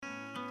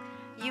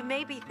You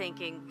may be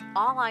thinking,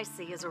 all I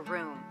see is a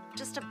room,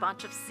 just a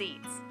bunch of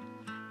seats.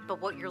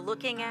 But what you're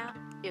looking at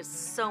is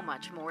so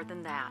much more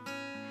than that.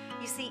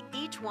 You see,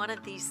 each one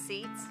of these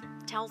seats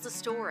tells a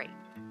story.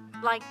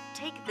 Like,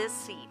 take this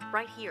seat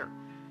right here.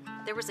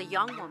 There was a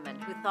young woman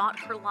who thought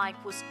her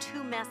life was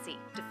too messy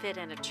to fit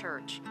in a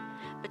church.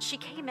 But she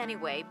came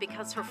anyway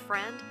because her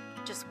friend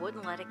just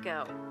wouldn't let it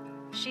go.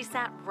 She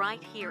sat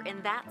right here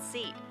in that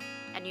seat.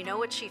 And you know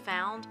what she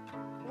found?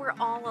 We're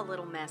all a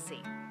little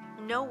messy.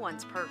 No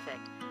one's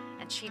perfect.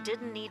 And she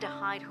didn't need to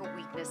hide her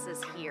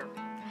weaknesses here.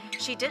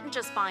 She didn't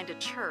just find a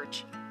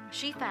church.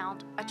 She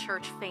found a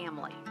church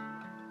family.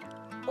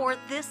 Or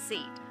this seat.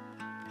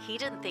 He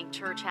didn't think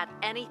church had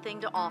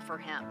anything to offer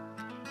him.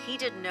 He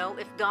didn't know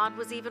if God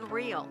was even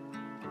real.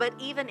 But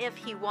even if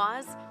he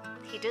was,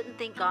 he didn't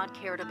think God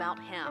cared about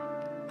him.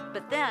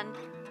 But then,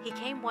 he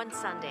came one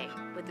Sunday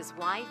with his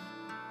wife.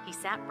 He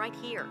sat right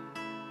here.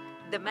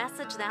 The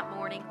message that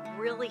morning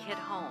really hit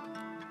home,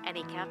 and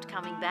he kept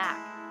coming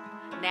back.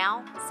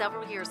 Now,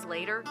 several years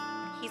later,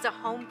 he's a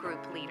home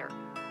group leader.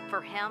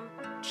 For him,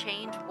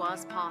 change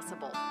was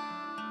possible.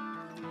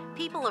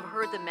 People have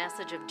heard the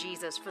message of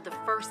Jesus for the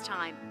first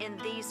time in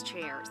these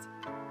chairs,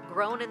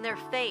 grown in their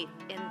faith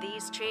in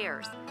these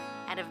chairs,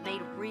 and have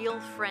made real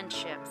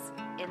friendships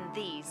in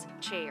these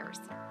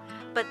chairs.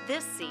 But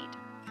this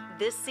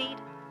seat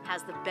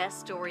has the best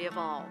story of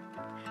all.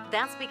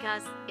 That's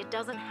because it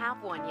doesn't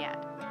have one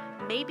yet.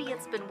 Maybe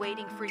it's been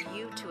waiting for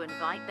you to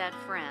invite that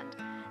friend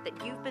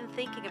that you've been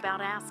thinking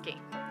about asking.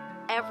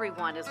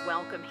 Everyone is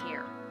welcome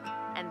here,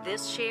 and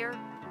this chair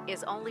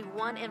is only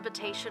one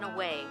invitation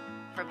away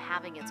from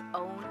having its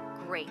own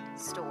great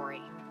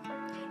story.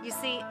 You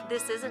see,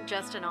 this isn't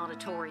just an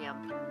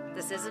auditorium.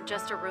 This isn't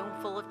just a room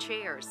full of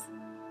chairs.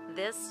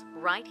 This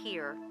right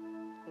here,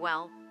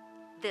 well,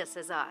 this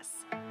is us.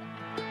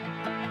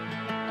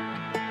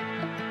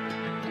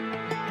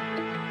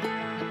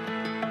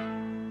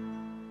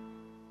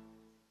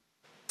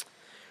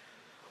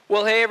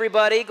 Well, hey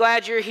everybody,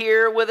 glad you're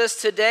here with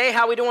us today.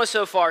 How are we doing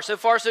so far? So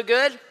far, so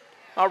good?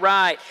 All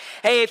right.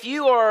 Hey, if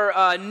you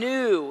are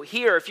new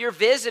here, if you're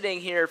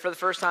visiting here for the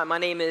first time, my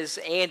name is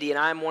Andy, and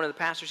I'm one of the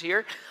pastors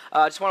here.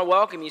 I just want to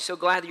welcome you. So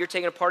glad that you're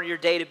taking a part of your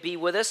day to be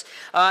with us.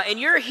 And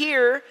you're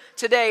here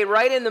today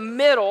right in the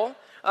middle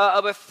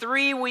of a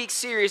 3-week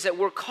series that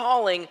we're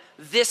calling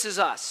This Is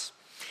Us.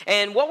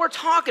 And what we're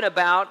talking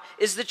about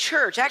is the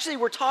church. Actually,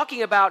 we're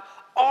talking about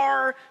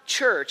our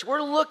church.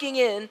 We're looking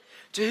in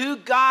to who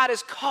God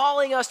is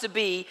calling us to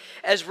be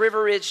as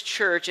River Ridge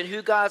Church and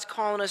who God's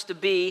calling us to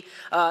be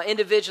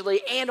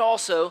individually and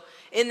also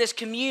in this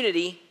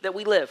community that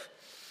we live.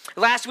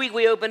 Last week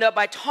we opened up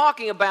by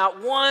talking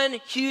about one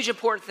huge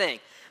important thing,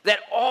 that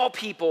all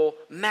people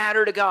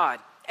matter to God.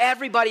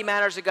 Everybody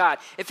matters to God.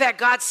 In fact,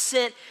 God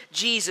sent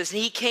Jesus and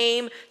he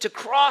came to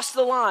cross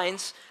the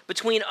lines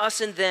between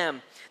us and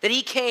them, that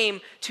he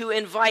came to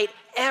invite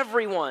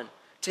everyone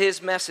to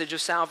his message of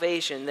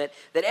salvation, that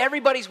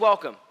everybody's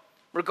welcome.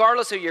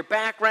 Regardless of your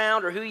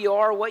background or who you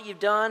are, what you've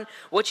done,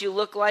 what you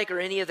look like, or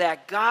any of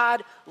that,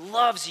 God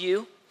loves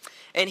you,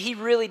 and he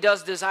really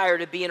does desire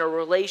to be in a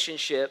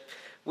relationship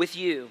with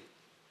you.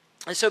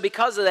 And so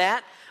because of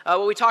that,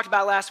 what we talked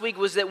about last week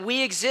was that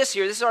we exist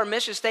here. This is our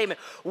mission statement.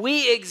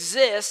 We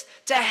exist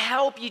to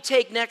help you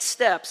take next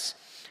steps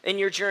in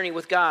your journey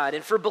with God.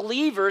 And for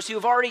believers who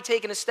have already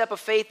taken a step of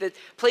faith, that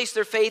place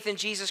their faith in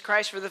Jesus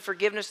Christ for the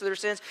forgiveness of their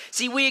sins.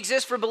 See, we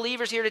exist for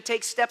believers here to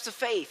take steps of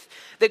faith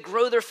that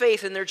grow their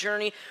faith in their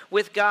journey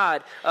with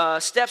God.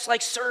 Steps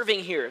like serving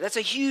here. That's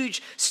a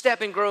huge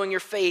step in growing your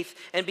faith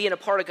and being a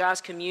part of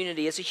God's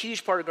community. It's a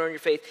huge part of growing your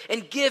faith.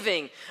 And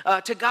giving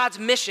to God's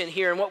mission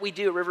here and what we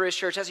do at River Ridge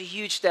Church. That's a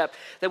huge step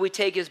that we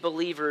take as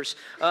believers.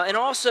 And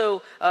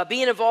also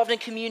being involved in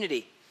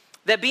community.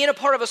 That being a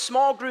part of a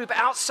small group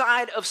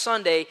outside of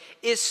Sunday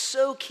is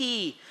so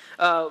key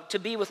to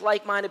be with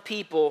like-minded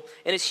people,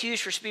 and it's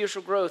huge for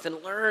spiritual growth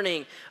and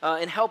learning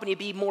and helping you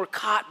be more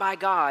caught by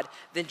God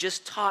than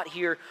just taught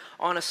here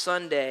on a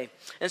Sunday.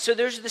 And so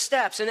there's the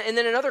steps. And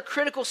then another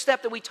critical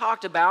step that we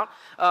talked about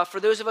for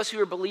those of us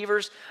who are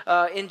believers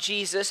in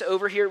Jesus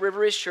over here at River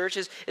Ridge Church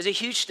is a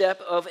huge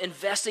step of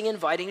investing and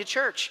inviting to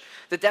church.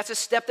 That's a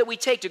step that we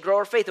take to grow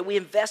our faith, that we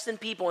invest in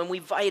people and we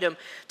invite them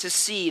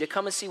to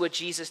come and see what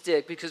Jesus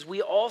did, because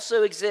we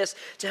also exist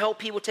to help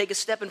people take a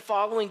step in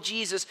following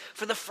Jesus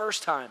for the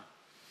first time.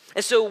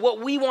 And so what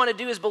we want to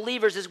do as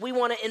believers is we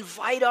want to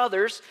invite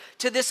others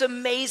to this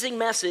amazing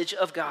message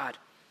of God.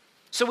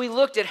 So we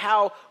looked at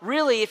how,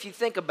 really, if you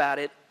think about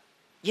it,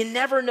 you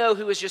never know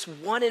who is just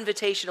one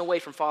invitation away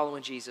from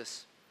following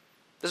Jesus.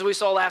 This is what we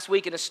saw last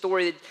week in a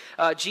story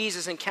that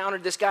Jesus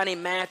encountered this guy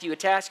named Matthew, a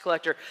tax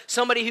collector,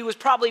 somebody who was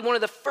probably one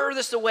of the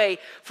furthest away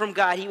from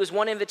God. He was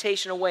one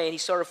invitation away, and he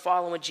started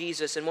following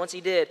Jesus. And once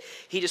he did,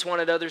 he just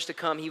wanted others to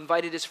come. He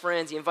invited his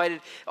friends. He invited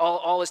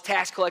all his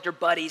tax collector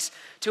buddies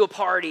to a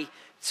party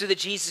so that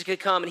Jesus could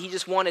come, and he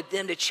just wanted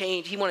them to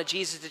change. He wanted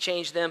Jesus to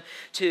change them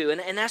too.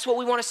 And that's what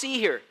we want to see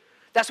here.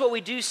 That's what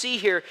we do see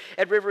here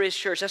at River Ridge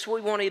Church. That's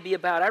what we want to be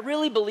about. I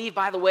really believe,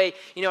 by the way,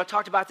 I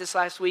talked about this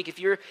last week. If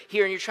you're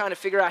here and you're trying to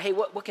figure out, hey,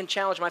 what can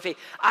challenge my faith?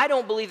 I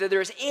don't believe that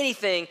there is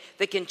anything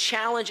that can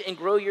challenge and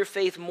grow your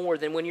faith more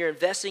than when you're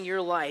investing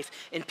your life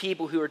in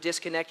people who are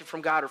disconnected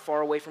from God or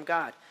far away from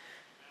God.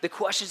 The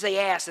questions they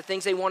ask, the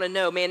things they want to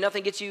know. Man,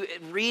 nothing gets you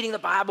reading the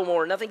Bible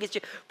more. Nothing gets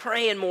you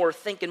praying more,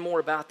 thinking more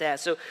about that.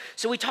 So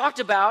we talked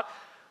about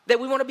that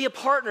we want to be a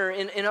partner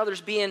in others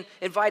being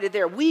invited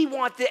there. We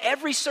want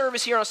every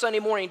service here on Sunday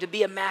morning to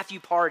be a Matthew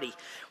party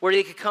where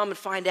they could come and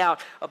find out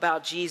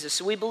about Jesus.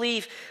 So we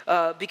believe,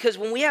 because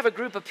when we have a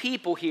group of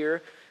people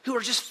here who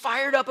are just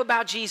fired up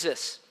about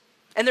Jesus,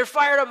 and they're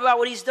fired up about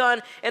what he's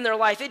done in their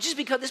life,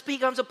 this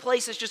becomes a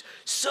place that's just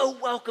so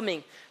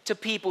welcoming to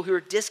people who are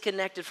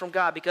disconnected from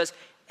God, because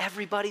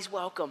everybody's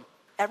welcome.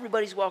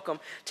 Everybody's welcome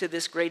to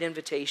this great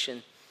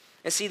invitation.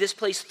 And see, this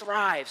place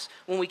thrives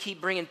when we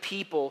keep bringing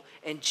people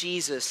and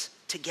Jesus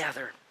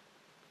together.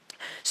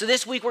 So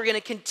this week we're going to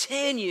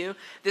continue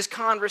this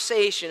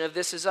conversation of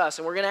This Is Us.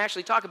 And we're going to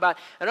actually talk about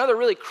another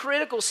really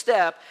critical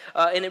step.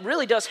 And it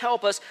really does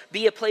help us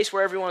be a place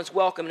where everyone's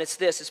welcome. And it's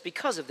this. It's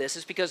because of this.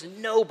 It's because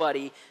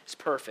nobody is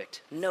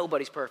perfect.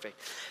 Nobody's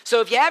perfect.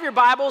 So if you have your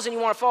Bibles and you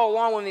want to follow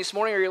along with me this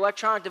morning, or your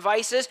electronic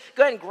devices,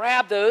 go ahead and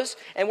grab those.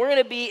 And we're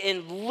going to be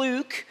in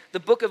Luke, the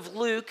book of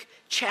Luke,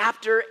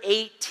 chapter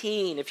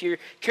 18. If you're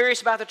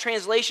curious about the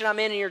translation I'm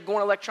in and you're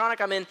going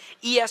electronic, I'm in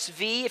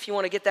ESV if you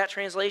want to get that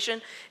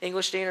translation,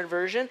 English Standard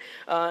Version.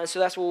 So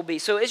that's what we'll be.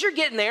 So as you're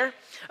getting there,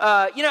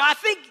 I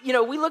think,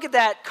 we look at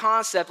that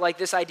concept like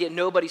this idea,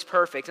 nobody's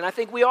perfect. And I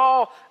think we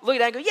all look at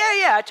that and go,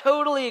 yeah, I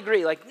totally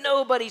agree. Like,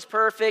 nobody's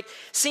perfect.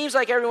 Seems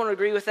like everyone would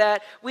agree with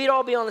that. We'd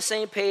all be on the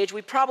same page.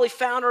 We probably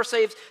found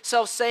ourselves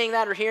saying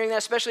that or hearing that,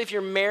 especially if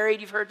you're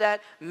married. You've heard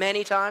that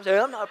many times. Hey,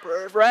 I'm not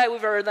perfect, right?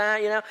 We've heard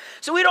that,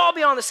 So we'd all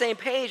be on the same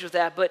page with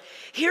that. But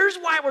here's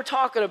why we're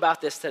talking about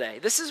this today.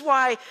 This is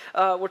why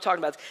we're talking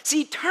about this.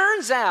 See, it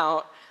turns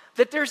out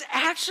that there's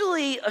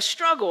actually a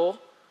struggle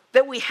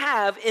that we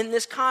have in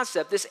this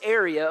concept, this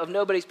area of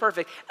nobody's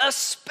perfect,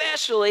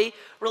 especially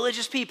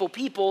religious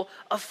people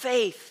of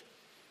faith.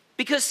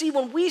 Because see,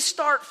 when we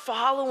start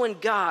following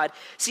God,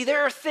 see,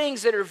 there are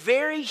things that are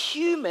very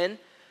human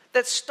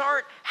that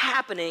start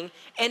happening,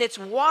 and it's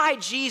why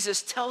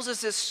Jesus tells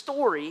us this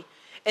story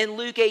in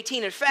Luke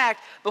 18. In fact,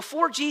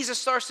 before Jesus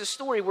starts the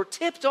story, we're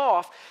tipped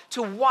off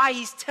to why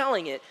he's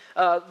telling it.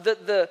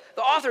 The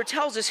author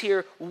tells us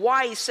here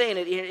why he's saying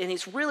it, and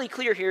it's really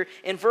clear here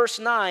in verse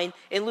 9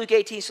 in Luke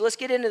 18. So let's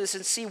get into this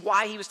and see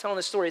why he was telling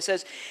this story. It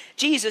says,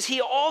 Jesus, he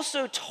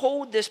also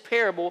told this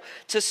parable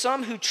to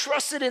some who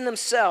trusted in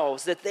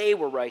themselves that they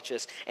were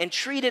righteous and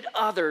treated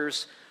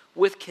others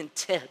with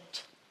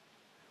contempt.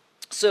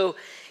 So,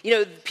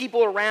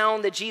 people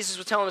around that Jesus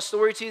was telling a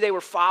story to, they were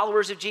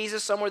followers of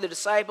Jesus. Some were the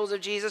disciples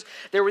of Jesus.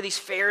 There were these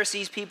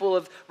Pharisees, people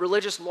of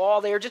religious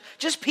law. They were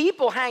just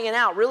people hanging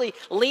out, really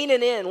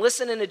leaning in,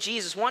 listening to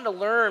Jesus, wanting to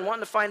learn,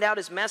 wanting to find out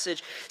his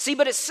message. See,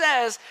 but it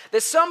says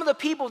that some of the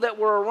people that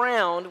were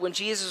around when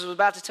Jesus was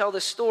about to tell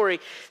this story,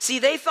 see,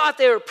 they thought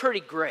they were pretty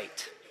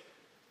great.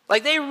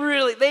 Like, they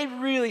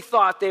really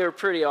thought they were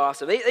pretty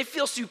awesome. They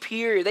feel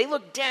superior. They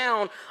look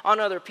down on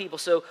other people.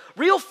 So,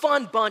 real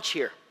fun bunch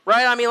here.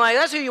 Right? I mean, like,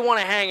 that's who you want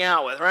to hang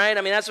out with, right?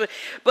 I mean, that's what,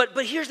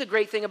 but here's the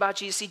great thing about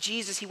Jesus. See,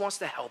 Jesus, he wants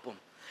to help them.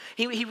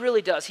 He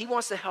really does. He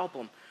wants to help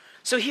them.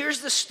 So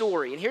here's the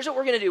story, and here's what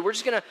we're going to do. We're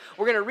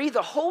going to read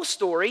the whole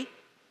story,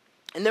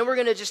 and then we're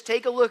going to just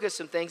take a look at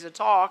some things and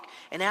talk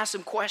and ask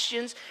some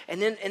questions,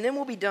 and then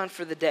we'll be done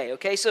for the day,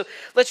 okay? So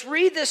let's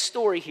read this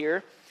story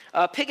here,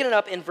 picking it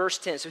up in verse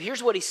 10. So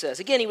here's what he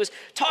says. Again, he was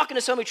talking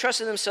to some who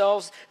trusted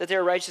themselves that they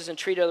were righteous and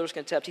treated others with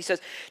contempt. He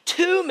says,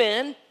 2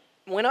 men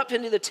went up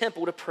into the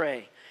temple to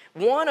pray.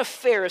 One a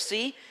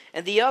Pharisee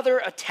and the other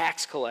a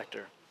tax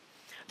collector.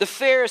 The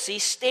Pharisee,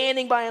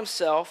 standing by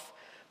himself,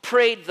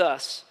 prayed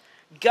thus,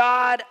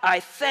 God,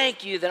 I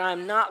thank you that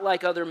I'm not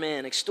like other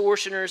men,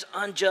 extortioners,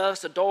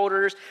 unjust,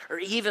 adulterers, or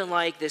even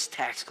like this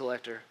tax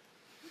collector.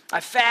 I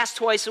fast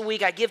twice a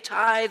week. I give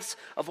tithes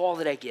of all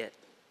that I get.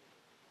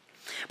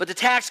 But the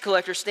tax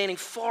collector, standing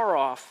far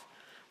off,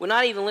 would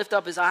not even lift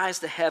up his eyes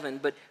to heaven,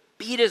 but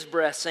beat his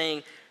breast,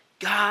 saying,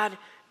 God,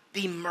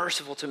 be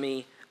merciful to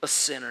me, a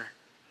sinner.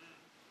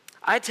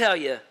 I tell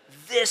you,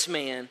 this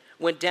man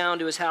went down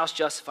to his house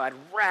justified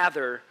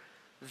rather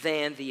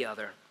than the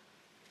other.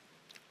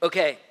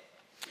 Okay,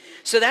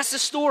 so that's the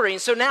story. And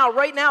so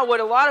right now, what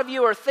a lot of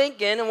you are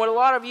thinking and what a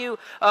lot of you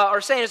are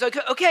saying is,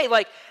 okay,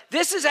 like,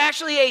 this is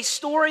actually a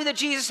story that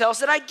Jesus tells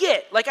that I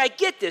get. Like, I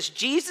get this.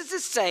 Jesus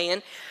is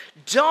saying,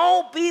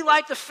 don't be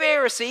like the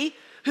Pharisee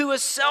who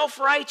is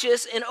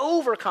self-righteous and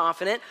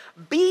overconfident.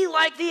 Be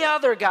like the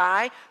other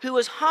guy who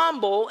is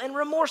humble and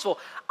remorseful.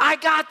 I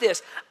got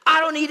this. I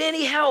don't need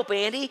any help,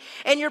 Andy.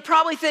 And you're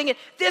probably thinking,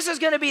 this is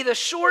going to be the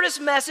shortest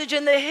message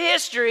in the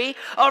history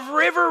of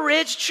River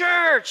Ridge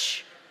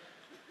Church.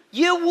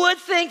 You would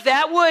think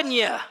that, wouldn't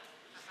you?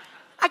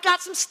 I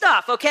got some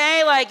stuff,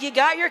 okay? Like, you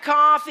got your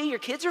coffee, your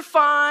kids are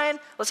fine.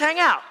 Let's hang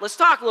out. Let's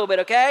talk a little bit,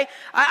 okay?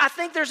 I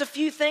think there's a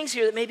few things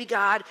here that maybe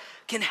God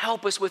can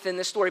help us with in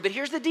this story. But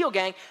here's the deal,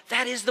 gang.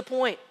 That is the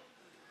point.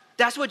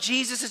 That's what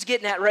Jesus is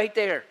getting at right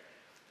there.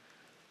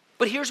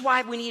 But here's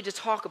why we need to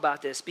talk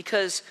about this,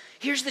 because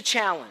here's the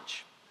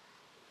challenge.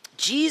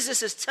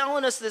 Jesus is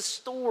telling us this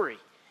story,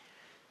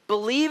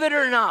 believe it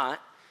or not,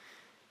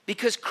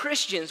 because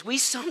Christians, we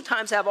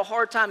sometimes have a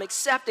hard time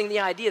accepting the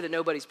idea that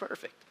nobody's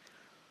perfect.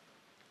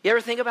 You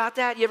ever think about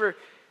that? You ever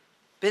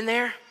been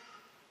there?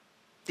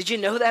 Did you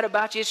know that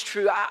about you? It's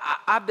true.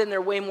 I've been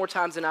there way more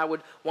times than I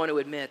would want to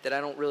admit, that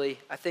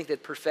I think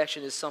that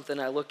perfection is something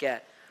I look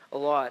at a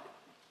lot,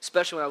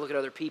 especially when I look at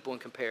other people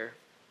and compare.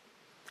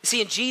 See,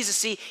 in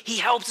Jesus, he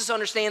helps us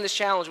understand this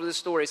challenge with this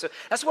story. So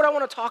that's what I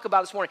want to talk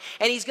about this morning.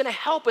 And he's going to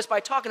help us by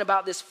talking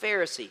about this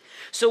Pharisee.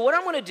 So what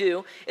I'm going to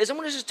do is I'm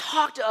going to just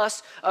talk to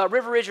us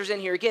River Ridgers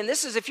in here. Again,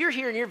 this is if you're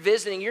here and you're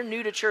visiting, you're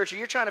new to church, or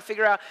you're trying to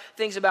figure out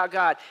things about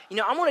God.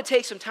 I'm going to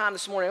take some time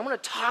this morning. I'm going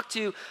to talk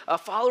to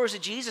followers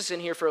of Jesus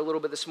in here for a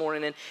little bit this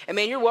morning. And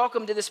man, you're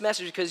welcome to this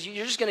message, because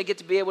you're just going to get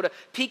to be able to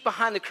peek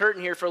behind the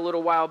curtain here for a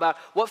little while about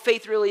what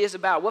faith really is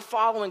about, what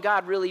following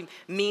God really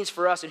means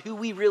for us, and who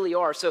we really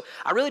are. So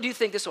I really do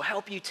think this will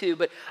help you too,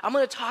 but I'm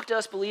going to talk to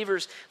us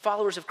believers,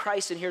 followers of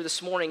Christ in here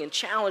this morning, and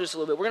challenge us a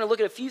little bit. We're going to look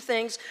at a few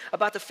things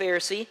about the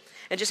Pharisee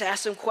and just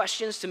ask some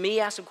questions to me,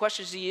 ask some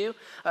questions to you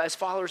as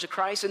followers of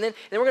Christ, and then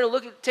we're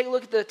going to take a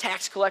look at the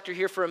tax collector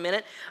here for a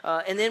minute,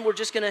 and then we're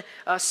just going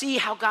to see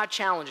how God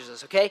challenges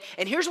us, okay?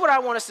 And here's what I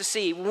want us to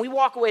see. When we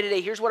walk away today,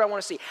 here's what I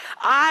want to see.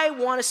 I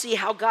want to see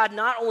how God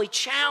not only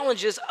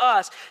challenges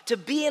us to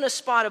be in a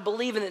spot of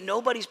believing that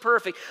nobody's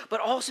perfect,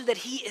 but also that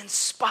he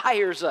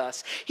inspires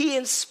us. He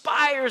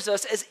inspires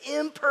us as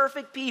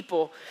imperfect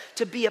people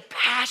to be a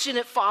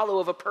passionate follower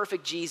of a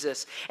perfect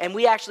Jesus. And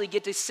we actually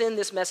get to send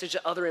this message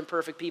to other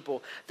imperfect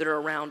people that are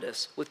around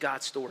us with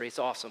God's story. It's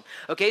awesome.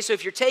 Okay, so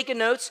if you're taking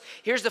notes,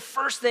 here's the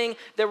first thing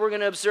that we're going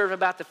to observe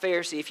about the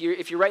Pharisee.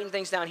 If you're writing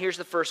things down, here's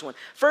the first one.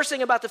 First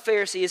thing about the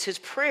Pharisee is his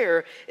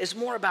prayer is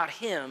more about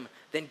him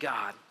than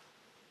God.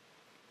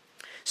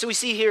 So we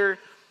see here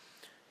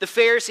the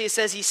Pharisee, it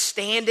says he's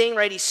standing,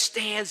 right? He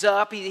stands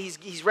up.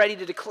 He's ready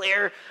to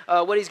declare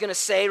what he's going to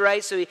say,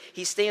 right? So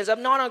he stands up.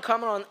 Not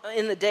uncommon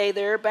in the day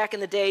there. Back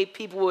in the day,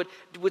 people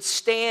would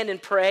stand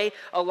and pray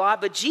a lot.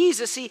 But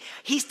Jesus,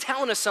 he's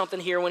telling us something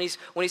here when he's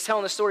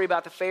telling the story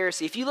about the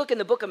Pharisee. If you look in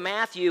the book of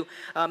Matthew,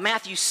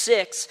 Matthew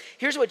 6,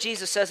 here's what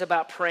Jesus says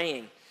about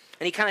praying.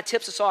 And he kind of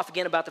tips us off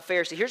again about the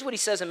Pharisee. Here's what he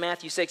says in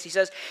Matthew 6. He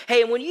says,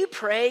 hey, and when you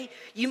pray,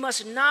 you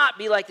must not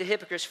be like the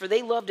hypocrites, for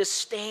they love to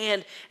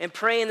stand and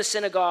pray in the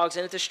synagogues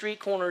and at the street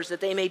corners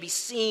that they may be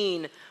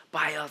seen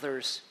by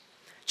others.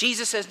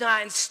 Jesus says,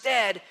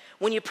 instead,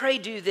 when you pray,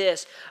 do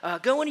this.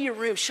 Go into your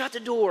room, shut the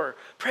door,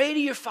 pray to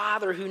your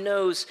Father who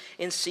knows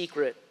in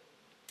secret.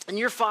 And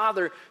your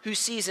Father who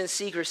sees in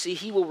secrecy,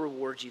 he will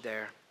reward you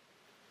there.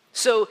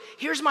 So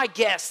here's my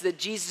guess that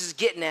Jesus is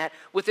getting at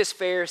with this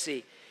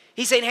Pharisee.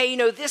 He's saying, hey,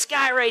 this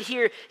guy right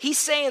here, he's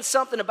saying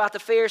something about the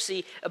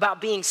Pharisee, about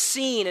being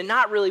seen and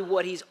not really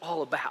what he's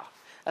all about.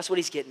 That's what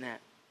he's getting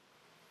at.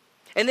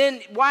 And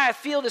then why I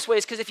feel this way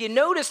is because if you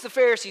notice the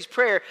Pharisee's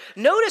prayer,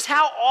 notice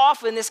how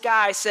often this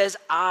guy says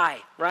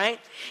I, right?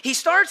 He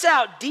starts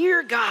out,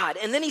 dear God,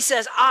 and then he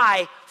says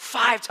I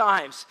 5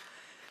 times.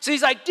 So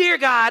he's like, dear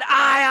God,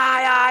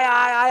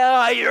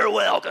 I, you're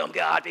welcome,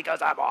 God,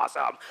 because I'm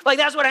awesome. Like,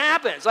 that's what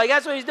happens. Like,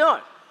 that's what he's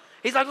doing.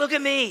 He's like, look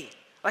at me.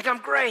 Like, I'm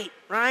great,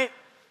 right?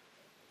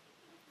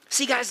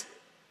 See, guys,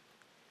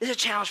 this is a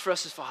challenge for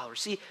us as followers.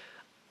 See,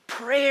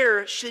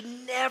 prayer should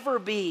never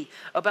be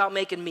about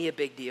making me a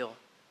big deal.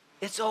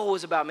 It's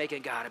always about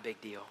making God a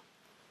big deal.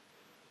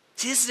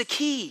 See, this is the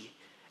key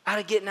out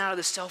of getting out of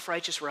the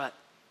self-righteous rut.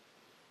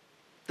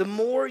 The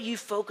more you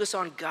focus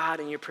on God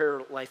in your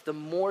prayer life, the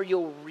more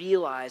you'll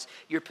realize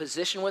your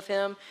position with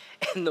him,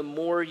 and the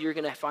more you're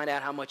going to find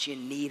out how much you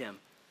need him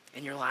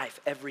in your life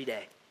every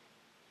day.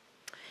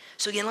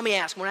 So again, let me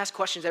ask. I'm going to ask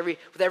questions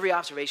with every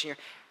observation here.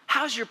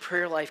 How's your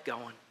prayer life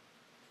going?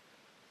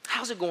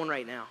 How's it going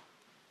right now?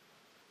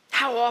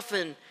 How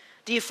often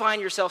do you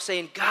find yourself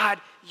saying, God,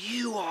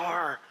 you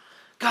are.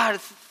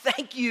 God,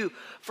 thank you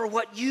for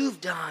what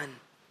you've done.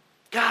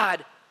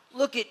 God,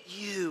 look at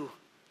you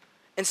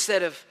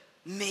instead of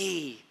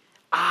me.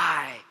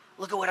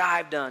 Look at what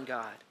I've done,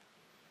 God.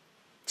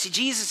 See,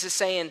 Jesus is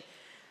saying,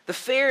 the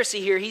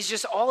Pharisee here, he's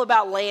just all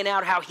about laying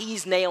out how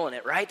he's nailing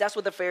it, right? That's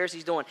what the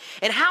Pharisee's doing.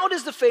 And how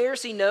does the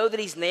Pharisee know that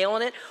he's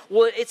nailing it?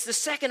 Well, it's the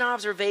second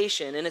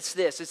observation, and it's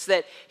this. It's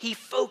that he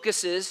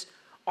focuses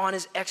on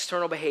his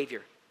external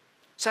behavior.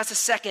 So that's the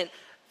second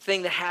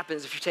thing that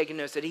happens if you're taking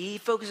notes, that he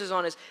focuses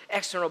on his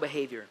external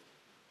behavior.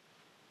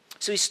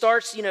 So he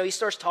starts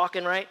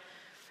talking, right?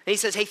 And he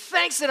says, hey,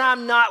 thanks that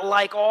I'm not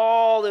like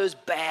all those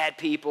bad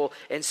people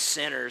and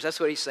sinners. That's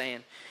what he's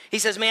saying. He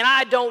says, man,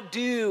 I don't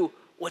do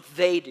what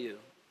they do.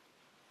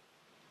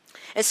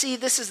 And see,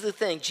 this is the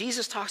thing.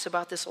 Jesus talks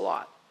about this a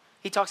lot.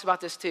 He talks about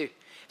this too.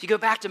 If you go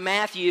back to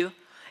Matthew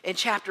in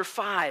chapter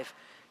 5,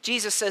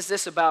 Jesus says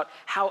this about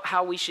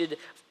how we should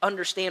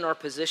understand our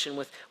position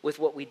with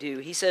what we do.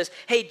 He says,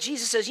 hey,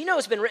 Jesus says, you know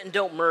it's been written,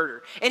 don't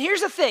murder. And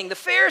here's the thing, the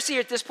Pharisee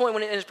at this point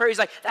when in his prayer, he's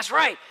like, that's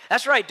right,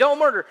 don't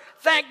murder.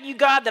 Thank you,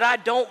 God, that I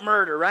don't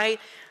murder, right?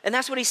 And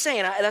that's what he's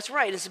saying, that's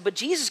right. But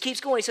Jesus keeps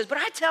going, he says, but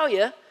I tell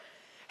you,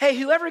 hey,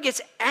 whoever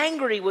gets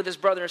angry with his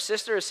brother or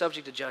sister is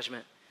subject to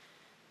judgment.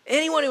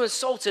 Anyone who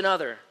insults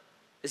another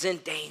is in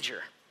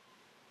danger.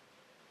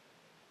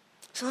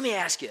 So let me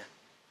ask you.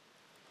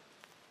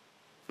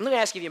 I'm not going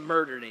to ask if you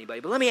murdered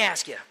anybody, but let me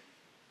ask you.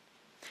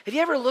 Have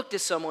you ever looked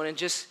at someone and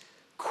just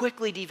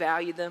quickly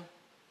devalued them?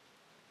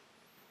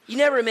 You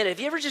never admit it. Have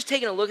you ever just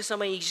taken a look at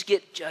somebody and you just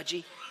get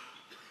judgy?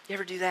 You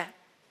ever do that?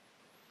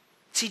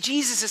 See,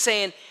 Jesus is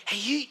saying,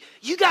 hey,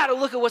 you got to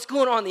look at what's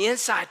going on the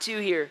inside too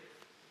here.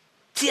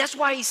 See, that's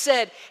why he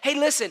said, hey,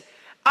 listen,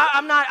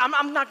 I'm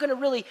not going to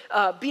really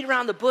beat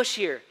around the bush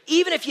here.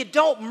 Even if you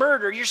don't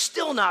murder, you're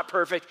still not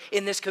perfect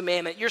in this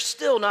commandment. You're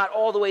still not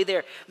all the way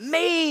there.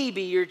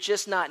 Maybe you're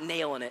just not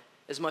nailing it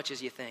as much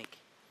as you think.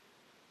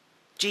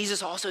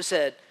 Jesus also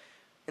said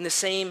in the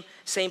same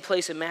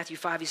place in Matthew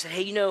 5, he said,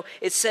 hey,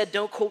 it said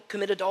don't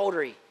commit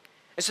adultery.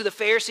 And so the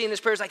Pharisee in this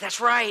prayer is like,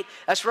 that's right,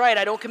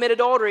 I don't commit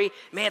adultery.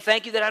 Man,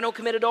 thank you that I don't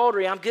commit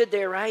adultery. I'm good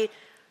there, right?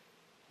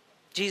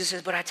 Jesus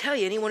says, but I tell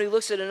you, anyone who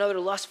looks at another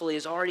lustfully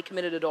has already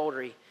committed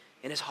adultery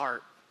in his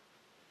heart.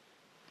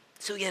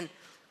 So again,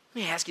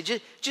 let me ask you,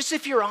 just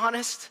if you're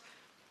honest,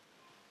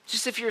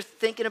 just if you're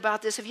thinking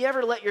about this, have you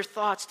ever let your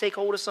thoughts take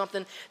hold of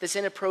something that's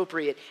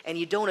inappropriate and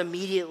you don't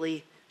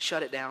immediately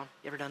shut it down?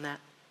 You ever done that?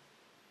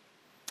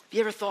 Have you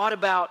ever thought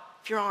about,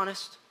 if you're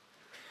honest,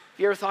 have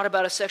you ever thought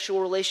about a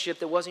sexual relationship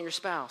that wasn't your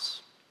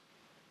spouse?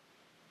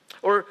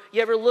 Or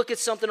you ever look at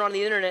something on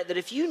the internet that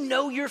if you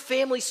know your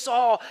family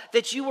saw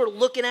that you were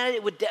looking at it,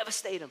 it would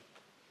devastate them?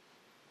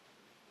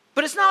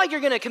 But it's not like you're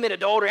going to commit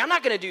adultery. I'm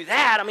not going to do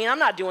that. I mean, I'm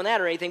not doing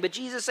that or anything. But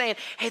Jesus is saying,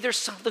 hey, there's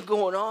something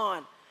going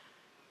on.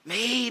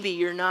 Maybe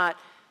you're not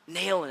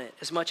nailing it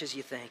as much as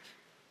you think.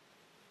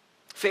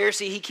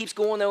 Pharisee, he keeps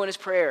going, though, in his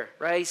prayer,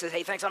 right? He says,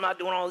 hey, thanks, I'm not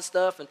doing all this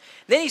stuff. And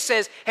then he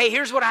says, hey,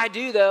 here's what I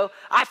do, though.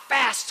 I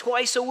fast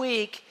twice a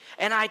week,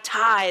 and I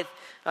tithe.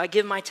 I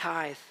give my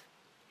tithe.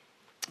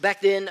 Back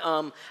then,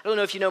 I don't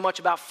know if you know much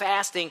about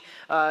fasting.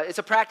 It's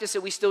a practice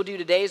that we still do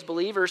today as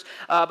believers.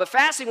 But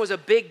fasting was a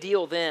big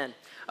deal then.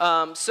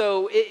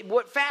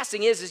 What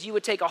fasting is you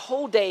would take a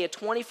whole day, a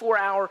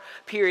 24-hour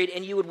period,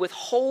 and you would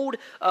withhold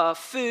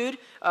food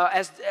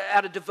as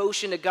out of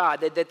devotion to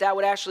God. That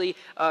would actually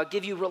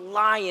give you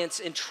reliance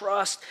and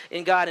trust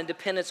in God and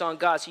dependence on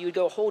God. So you would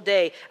go a whole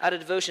day out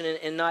of devotion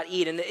and not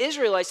eat. And the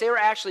Israelites, they were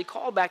actually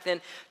called back then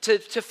to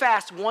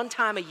fast one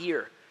time a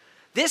year.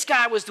 This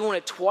guy was doing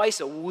it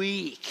twice a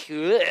week.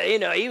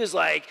 He was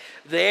like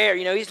there.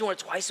 He's doing it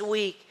twice a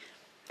week.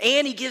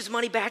 And he gives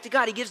money back to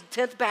God. He gives the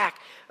tenth back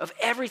of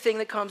everything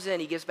that comes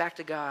in. He gives back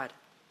to God.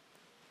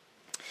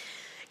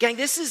 Gang,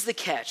 this is the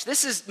catch.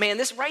 This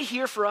right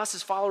here for us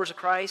as followers of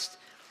Christ,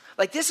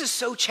 like this is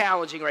so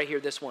challenging right here,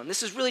 this one.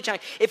 This is really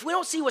challenging. If we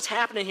don't see what's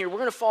happening here, we're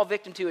going to fall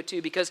victim to it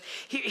too, because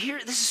here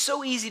this is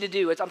so easy to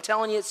do. I'm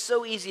telling you, it's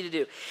so easy to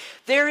do.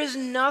 There is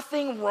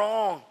nothing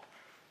wrong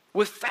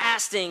with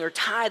fasting or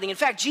tithing. In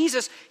fact,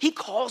 Jesus, he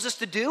calls us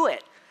to do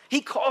it. He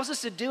calls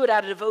us to do it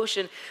out of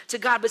devotion to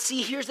God. But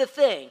see, here's the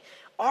thing.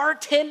 Our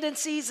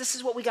tendencies, this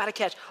is what we got to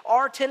catch.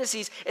 Our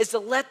tendencies is to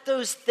let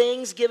those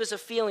things give us a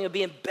feeling of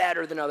being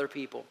better than other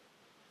people.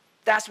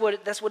 That's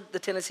what the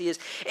tendency is.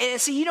 And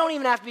see, you don't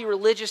even have to be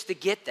religious to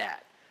get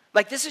that.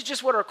 Like, this is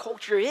just what our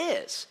culture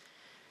is.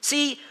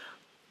 See,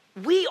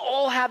 we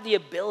all have the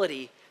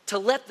ability to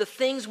let the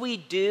things we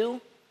do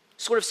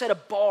sort of set a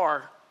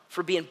bar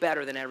for being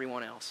better than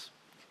everyone else,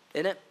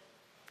 isn't it?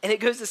 And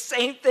it goes the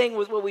same thing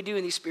with what we do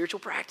in these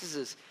spiritual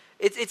practices.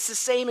 It's the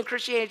same in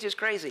Christianity. It's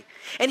crazy.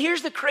 And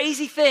here's the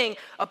crazy thing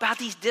about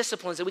these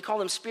disciplines, that we call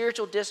them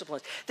spiritual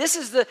disciplines. This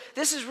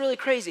is really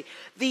crazy.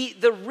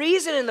 The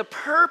reason and the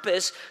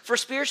purpose for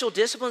spiritual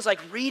disciplines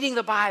like reading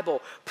the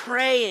Bible,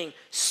 praying,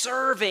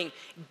 serving,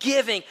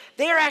 giving,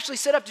 they are actually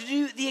set up to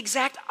do the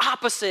exact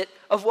opposite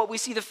of what we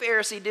see the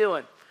Pharisee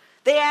doing.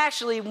 They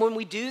actually, when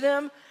we do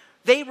them,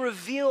 they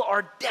reveal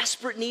our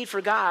desperate need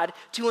for God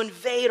to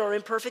invade our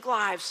imperfect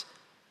lives.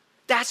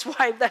 That's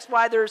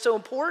why they're so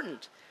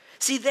important.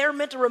 See, they're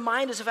meant to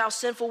remind us of how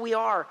sinful we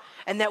are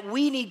and that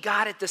we need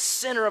God at the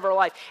center of our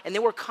life. And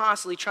then we're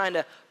constantly trying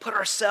to put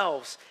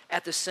ourselves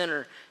at the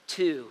center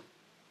too.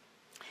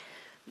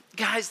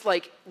 Guys,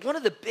 like one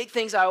of the big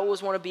things I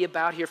always want to be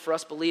about here for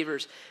us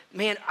believers,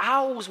 man, I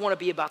always want to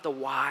be about the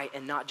why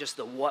and not just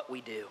the what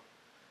we do.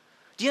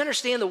 Do you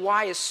understand the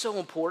why is so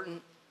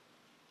important?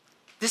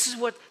 This is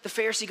what the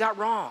Pharisee got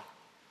wrong.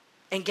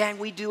 And gang,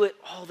 we do it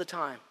all the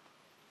time.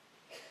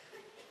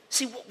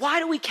 See, why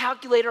do we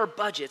calculate our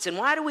budgets and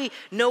why do we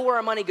know where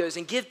our money goes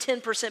and give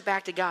 10%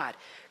 back to God?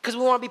 Because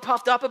we want to be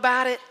puffed up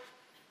about it?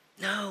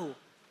 No.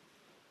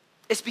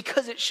 It's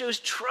because it shows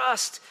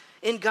trust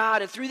in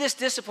God. And through this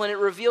discipline, it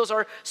reveals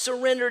our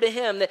surrender to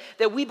Him,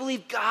 that we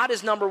believe God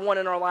is number one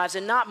in our lives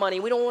and not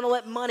money. We don't want to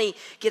let money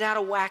get out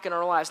of whack in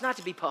our lives, not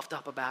to be puffed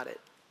up about it.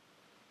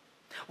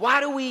 Why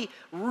do we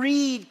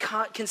read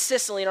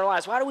consistently in our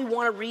lives? Why do we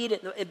want to read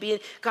and be in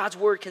God's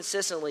word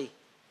consistently?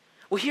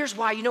 Well, here's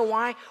why. You know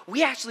why?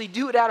 We actually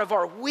do it out of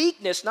our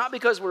weakness, not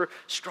because we're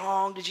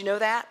strong. Did you know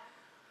that?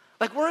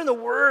 Like, we're in the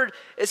word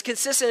as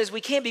consistent as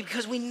we can be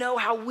because we know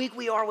how weak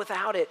we are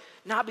without it,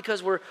 not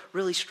because we're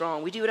really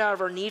strong. We do it out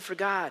of our need for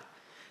God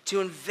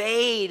to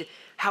invade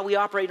how we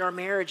operate in our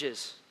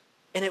marriages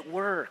and at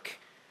work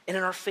and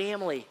in our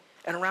family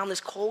and around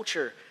this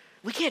culture.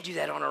 We can't do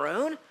that on our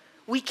own.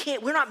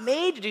 We're not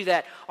made to do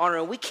that on our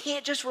own. We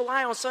can't just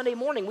rely on Sunday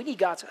morning. We need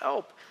God's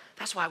help.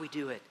 That's why we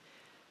do it.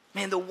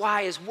 Man, the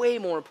why is way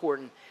more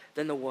important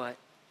than the what.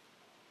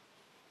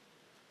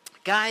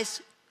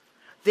 Guys,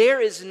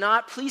 there is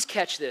not, please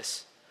catch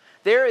this,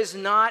 there is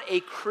not a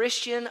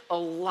Christian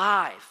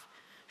alive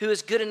who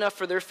is good enough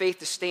for their faith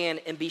to stand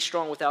and be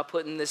strong without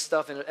putting this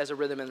stuff as a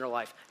rhythm in their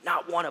life.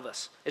 Not one of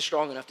us is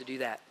strong enough to do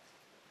that.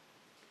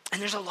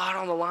 And there's a lot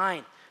on the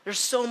line. There's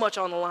so much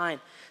on the line.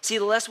 See,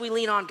 the less we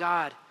lean on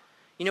God,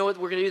 you know what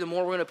we're going to do? The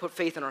more we're going to put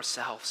faith in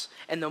ourselves.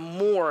 And the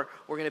more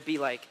we're going to be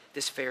like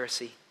this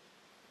Pharisee.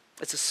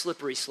 It's a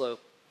slippery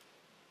slope.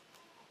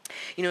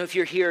 You know, if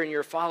you're here and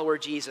you're a follower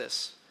of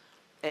Jesus,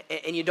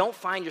 and you don't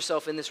find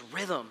yourself in this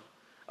rhythm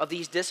of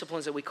these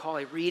disciplines that we call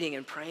like reading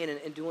and praying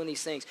and doing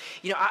these things,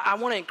 you know, I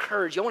want to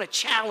encourage you, I want to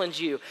challenge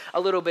you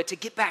a little bit to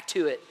get back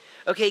to it.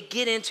 Okay,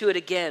 get into it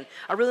again.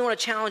 I really want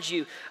to challenge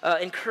you,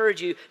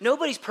 encourage you.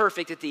 Nobody's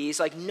perfect at these,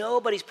 like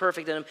nobody's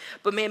perfect in them.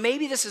 But man,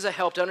 maybe this is a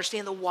help to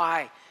understand the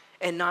why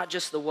and not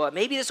just the what.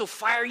 Maybe this will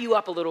fire you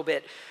up a little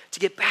bit to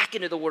get back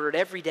into the word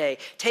every day.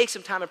 Take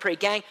some time and pray.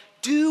 Gang,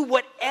 do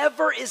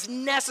whatever is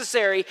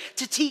necessary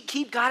to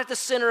keep God at the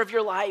center of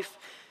your life.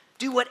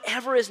 Do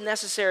whatever is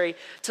necessary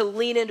to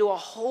lean into a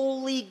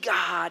holy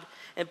God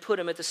and put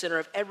him at the center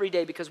of every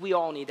day, because we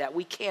all need that.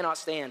 We cannot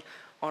stand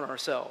on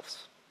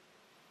ourselves.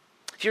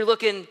 If you're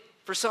looking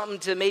for something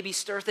to maybe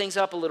stir things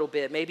up a little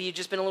bit, maybe you've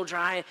just been a little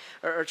dry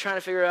or trying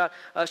to figure out,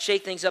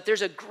 shake things up,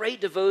 there's a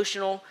great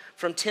devotional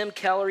from Tim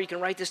Keller. You can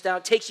write this down.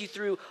 It takes you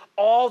through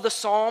all the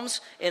Psalms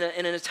in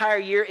an entire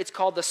year. It's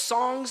called The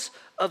Songs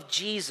of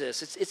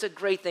Jesus. It's a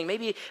great thing.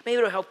 Maybe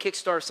it'll help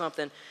kickstart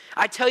something.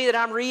 I tell you that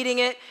I'm reading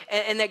it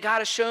and that God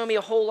has shown me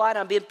a whole lot.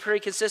 I'm being pretty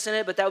consistent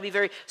in it, but that would be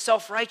very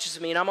self-righteous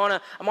of me, and I'm on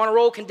a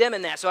roll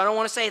condemning that, so I don't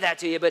want to say that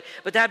to you, but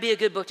that'd be a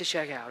good book to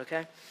check out,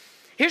 okay?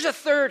 Here's a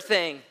third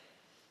thing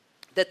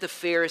that the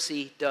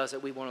Pharisee does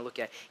that we want to look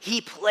at.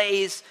 He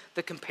plays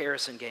the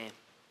comparison game.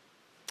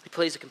 He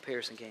plays the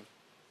comparison game.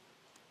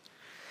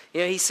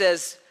 You know, he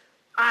says,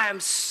 I am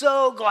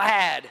so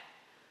glad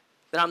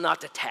that I'm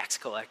not the tax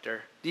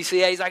collector. Do you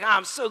see that? He's like,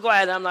 I'm so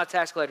glad that I'm not a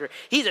tax collector.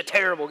 He's a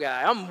terrible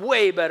guy. I'm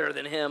way better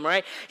than him,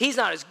 right? He's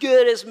not as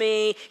good as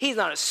me. He's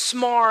not as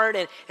smart.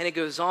 And it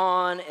goes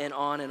on and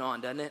on and on,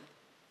 doesn't it?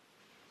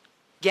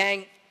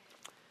 Gang,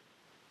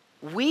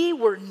 we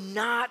were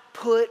not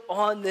put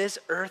on this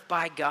earth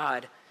by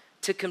God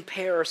to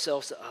compare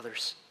ourselves to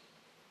others.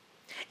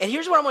 And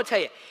here's what I'm going to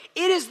tell you.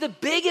 It is the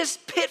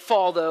biggest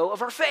pitfall, though,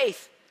 of our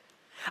faith.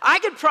 I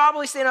could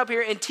probably stand up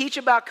here and teach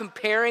about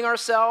comparing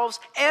ourselves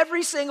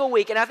every single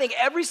week. And I think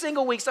every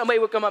single week somebody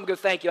would come up and go,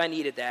 thank you, I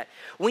needed that.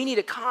 We need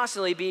to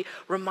constantly be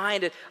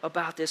reminded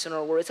about this in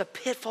our world. It's a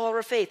pitfall of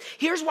our faith.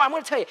 Here's why. I'm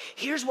going to tell you.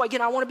 Here's why. Again,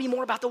 I want to be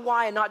more about the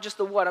why and not just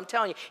the what. I'm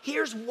telling you.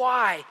 Here's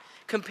why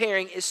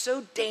comparing is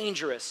so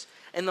dangerous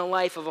in the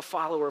life of a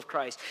follower of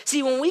Christ.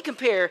 See, when we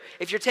compare,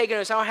 if you're taking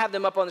notes, I don't have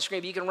them up on the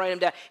screen, but you can write them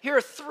down. Here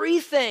are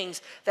 3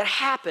 things that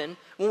happen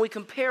when we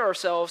compare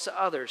ourselves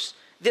to others.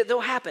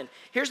 They'll happen.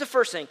 Here's the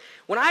first thing.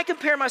 When I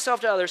compare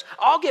myself to others,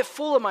 I'll get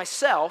full of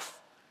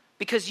myself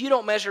because you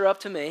don't measure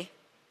up to me.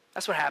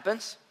 That's what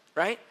happens,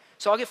 right?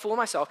 So I'll get full of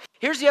myself.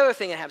 Here's the other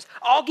thing that happens.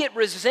 I'll get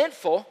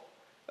resentful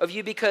of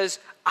you because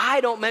I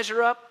don't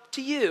measure up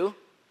to you.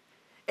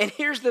 And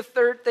here's the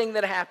third thing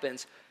that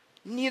happens.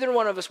 Neither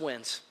one of us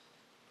wins.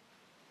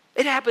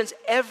 It happens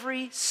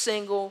every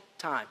single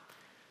time.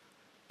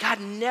 God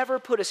never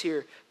put us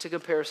here to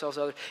compare ourselves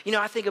to others. You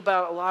know, I think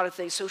about a lot of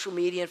things, social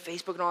media and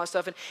Facebook and all that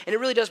stuff, and it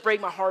really does break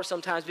my heart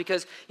sometimes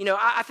because, you know,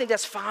 I think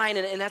that's fine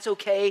and that's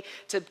okay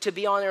to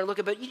be on there and look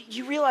at, but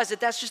you realize that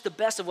that's just the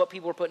best of what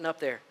people are putting up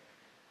there.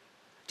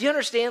 Do you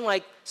understand,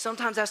 like,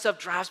 sometimes that stuff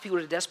drives people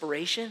to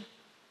desperation?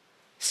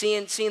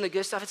 Seeing the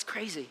good stuff, it's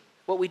crazy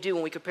what we do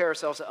when we compare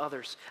ourselves to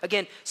others.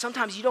 Again,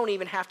 sometimes you don't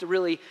even have to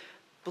really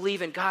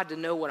believe in God to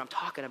know what I'm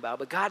talking about,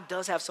 but God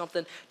does have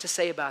something to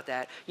say about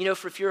that. You know,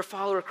 if you're a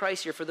follower of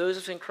Christ here, for those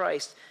of us in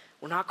Christ,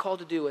 we're not called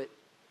to do it.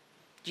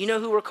 Do you know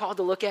who we're called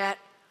to look at?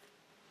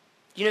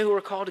 Do you know who we're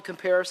called to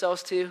compare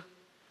ourselves to?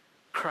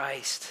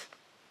 Christ.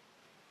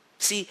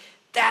 See,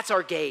 that's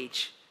our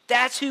gauge.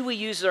 That's who we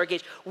use as our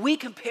gauge. We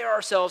compare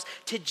ourselves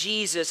to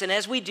Jesus, and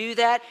as we do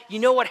that, you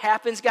know what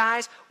happens,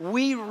 guys?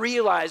 We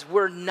realize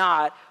we're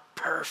not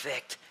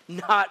perfect.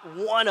 Not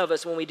one of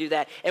us when we do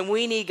that. And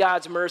we need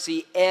God's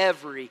mercy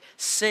every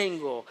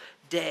single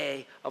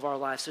day of our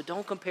lives. So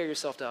don't compare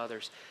yourself to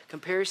others.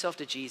 Compare yourself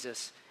to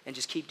Jesus and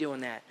just keep doing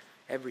that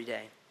every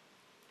day.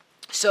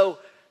 So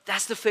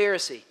that's the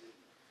Pharisee.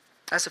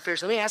 That's the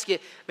Pharisee. Let me ask you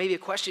maybe a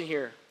question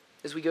here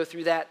as we go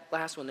through that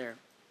last one there.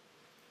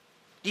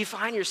 Do you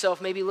find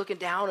yourself maybe looking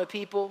down at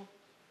people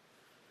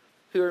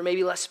who are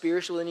maybe less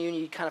spiritual than you, and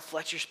you kind of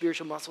flex your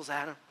spiritual muscles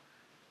at them?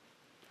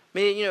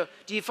 Maybe,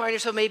 do you find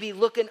yourself maybe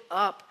looking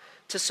up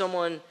to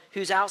someone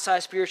whose outside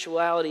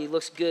spirituality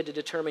looks good to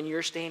determine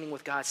your standing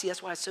with God? See,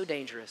 that's why it's so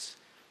dangerous.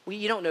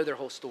 You don't know their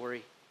whole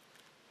story.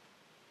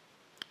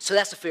 So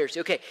that's the Pharisee.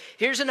 Okay,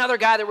 here's another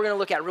guy that we're going to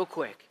look at real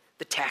quick,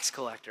 the tax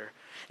collector.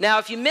 Now,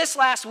 if you missed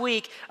last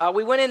week,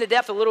 we went into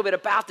depth a little bit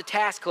about the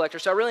tax collector,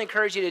 so I really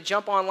encourage you to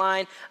jump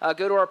online,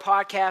 go to our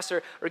podcast,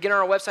 or get on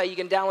our website. You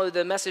can download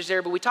the message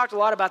there, but we talked a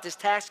lot about this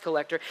tax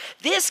collector.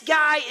 This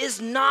guy is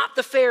not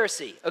the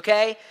Pharisee,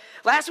 okay?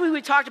 Last week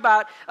we talked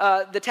about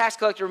the tax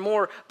collector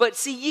more, but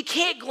see, you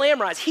can't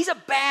glamorize. He's a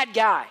bad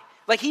guy.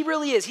 Like, he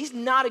really is. He's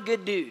not a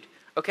good dude,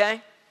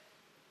 okay?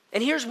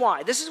 And here's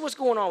why. This is what's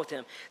going on with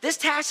him. This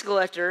tax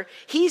collector,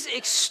 he's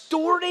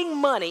extorting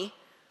money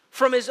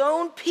from his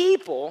own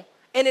people,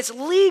 and it's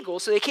legal,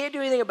 so they can't do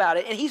anything about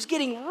it, and he's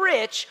getting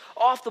rich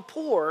off the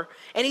poor,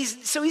 and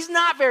he's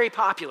not very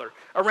popular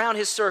around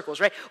his circles,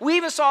 right? We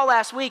even saw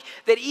last week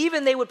that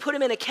even they would put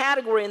him in a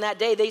category in that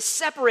day. They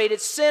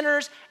separated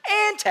sinners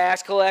and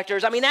tax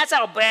collectors. I mean, that's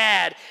how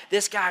bad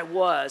this guy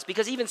was,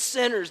 because even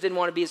sinners didn't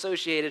want to be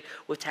associated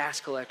with tax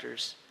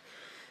collectors.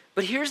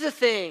 But here's the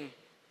thing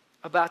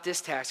about this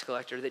tax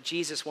collector that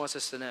Jesus wants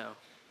us to know.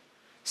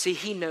 See,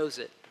 he knows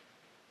it,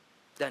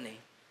 doesn't he?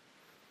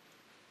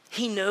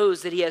 He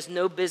knows that he has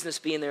no business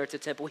being there at the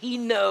temple. He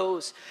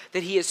knows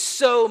that he is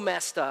so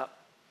messed up.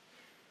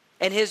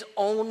 And his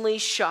only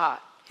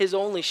shot is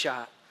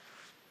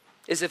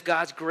if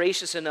God's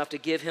gracious enough to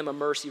give him a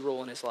mercy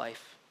role in his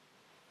life.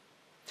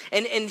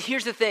 And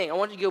here's the thing. I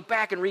want you to go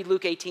back and read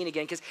Luke 18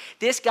 again, because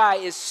this guy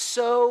is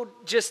so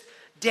just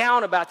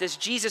down about this.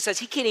 Jesus says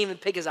he can't even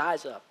pick his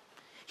eyes up.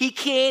 He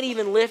can't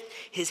even lift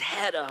his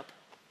head up.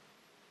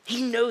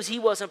 He knows he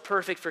wasn't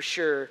perfect for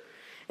sure.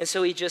 And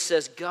so he just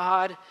says,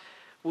 God,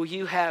 will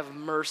you have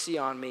mercy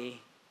on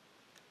me?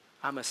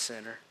 I'm a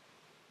sinner.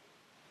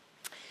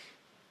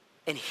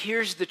 And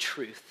here's the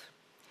truth.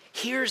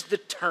 Here's the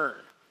turn.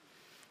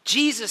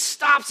 Jesus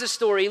stops the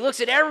story. He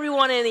looks at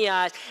everyone in the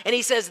eyes, and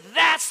he says,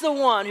 that's the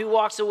one who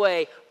walks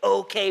away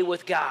okay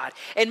with God.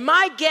 And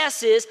my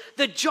guess is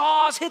the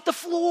jaws hit the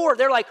floor.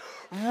 They're like,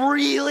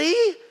 really?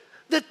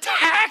 The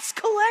tax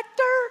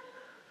collector?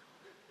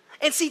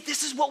 And see,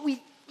 this is what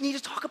we need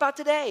to talk about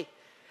today.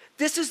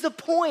 This is the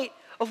point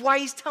of why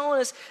he's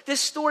telling us this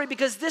story,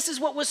 because this is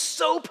what was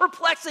so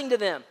perplexing to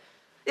them.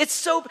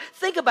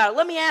 Think about it.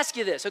 Let me ask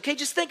you this, okay?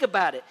 Just think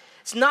about it.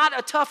 It's not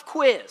a tough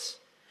quiz.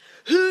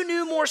 Who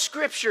knew more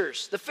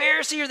scriptures, the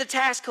Pharisee or the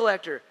tax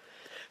collector?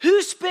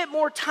 Who spent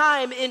more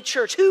time in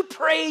church? Who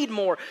prayed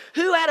more?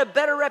 Who had a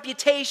better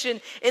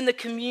reputation in the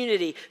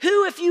community?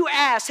 Who, if you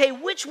asked, hey,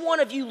 which one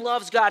of you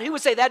loves God? Who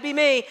would say, that'd be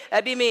me,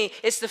 that'd be me.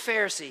 It's the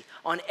Pharisee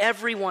on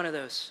every one of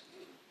those.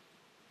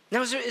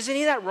 Now, is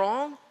any of that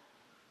wrong?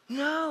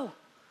 No.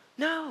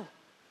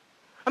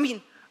 I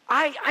mean,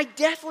 I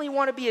definitely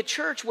want to be a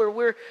church where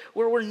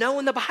we're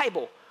knowing the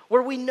Bible,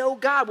 where we know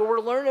God, where we're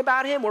learning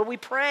about him, where we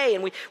pray,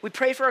 and we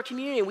pray for our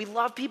community, and we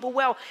love people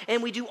well,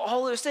 and we do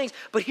all those things.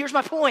 But here's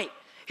my point.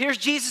 Here's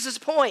Jesus'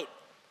 point.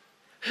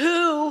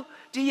 Who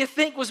do you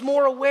think was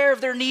more aware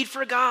of their need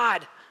for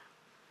God?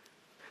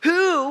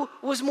 Who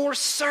was more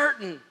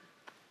certain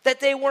that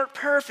they weren't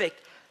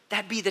perfect?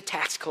 That'd be the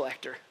tax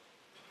collector.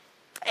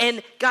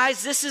 And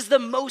guys, this is the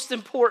most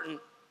important.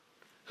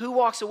 Who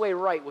walks away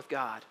right with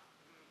God?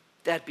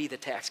 That'd be the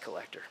tax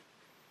collector.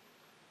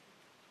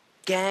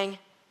 Gang,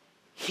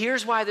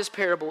 here's why this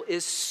parable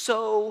is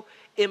so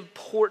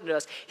important to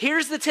us.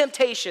 Here's the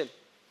temptation.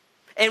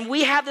 And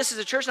we have this as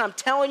a church, and I'm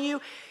telling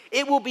you,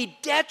 it will be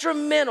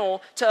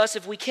detrimental to us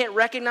if we can't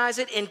recognize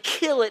it and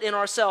kill it in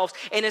ourselves.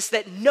 And it's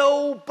that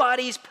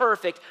nobody's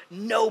perfect.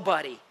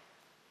 Nobody.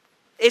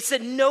 It's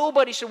that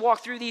nobody should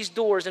walk through these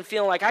doors and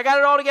feel like, I got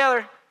it all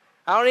together.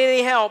 I don't need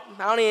any help.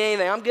 I don't need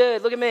anything. I'm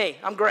good. Look at me.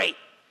 I'm great.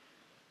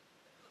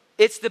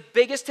 It's the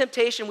biggest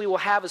temptation we will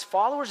have as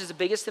followers. It's the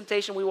biggest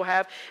temptation we will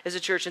have as a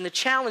church. And the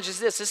challenge is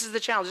this. This is the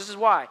challenge. This is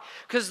why.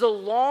 Because the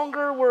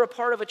longer we're a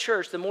part of a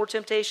church, the more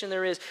temptation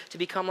there is to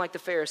become like the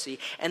Pharisee.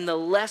 And the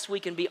less we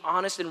can be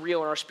honest and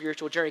real in our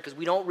spiritual journey, because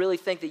we don't really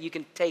think that you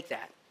can take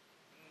that.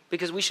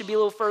 Because we should be a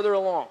little further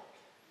along.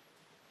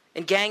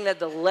 And gang, that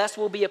the less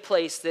will be a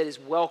place that is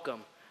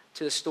welcome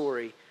to the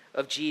story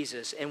of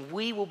Jesus. And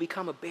we will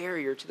become a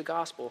barrier to the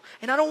gospel.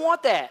 And I don't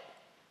want that.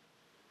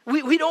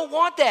 We don't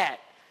want that.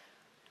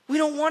 We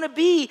don't want to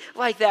be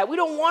like that. We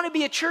don't want to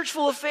be a church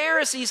full of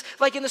Pharisees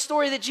like in the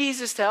story that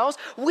Jesus tells.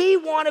 We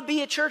want to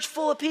be a church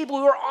full of people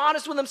who are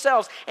honest with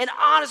themselves and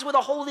honest with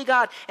a holy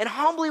God and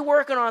humbly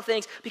working on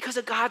things because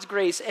of God's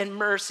grace and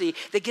mercy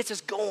that gets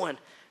us going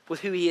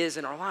with who he is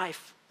in our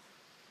life.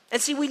 And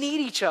see, we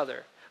need each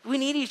other. We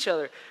need each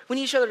other. We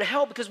need each other to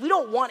help because we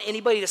don't want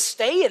anybody to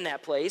stay in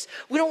that place.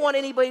 We don't want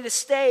anybody to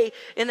stay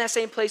in that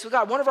same place with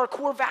God. One of our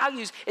core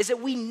values is that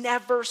we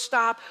never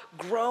stop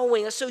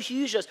growing. That's so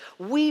huge to us.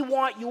 We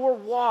want your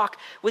walk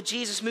with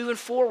Jesus moving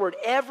forward,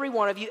 every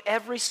one of you,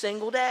 every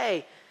single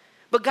day.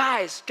 But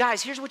guys,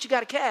 here's what you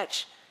got to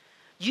catch.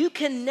 You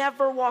can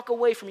never walk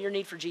away from your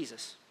need for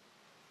Jesus.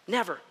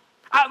 Never.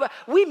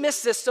 We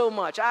miss this so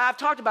much. I've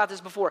talked about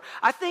this before.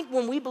 I think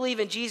when we believe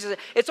in Jesus,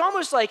 it's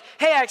almost like,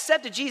 hey, I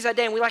accepted Jesus that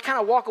day, and we like kind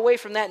of walk away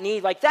from that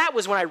need. Like that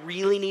was when I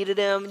really needed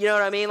him. You know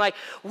what I mean? Like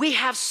we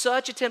have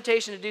such a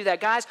temptation to do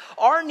that. Guys,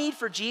 our need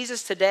for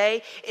Jesus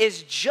today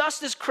is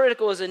just as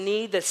critical as a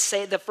need that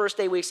say the first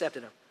day we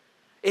accepted him.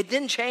 It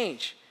didn't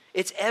change.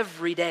 It's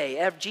every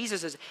day.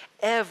 Jesus is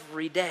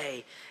every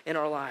day in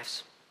our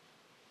lives.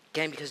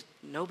 Again, because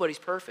nobody's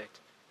perfect.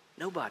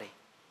 Nobody.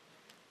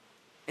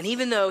 And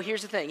even though,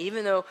 here's the thing,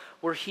 even though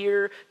we're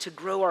here to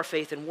grow our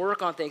faith and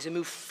work on things and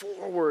move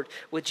forward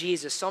with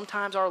Jesus,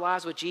 sometimes our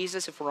lives with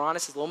Jesus, if we're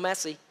honest, is a little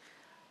messy.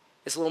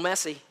 It's a little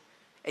messy.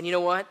 And you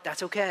know what?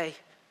 That's okay.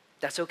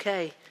 That's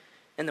okay.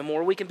 And the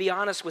more we can be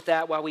honest with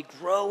that while we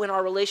grow in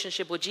our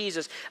relationship with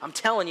Jesus, I'm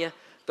telling you,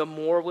 the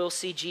more we'll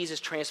see Jesus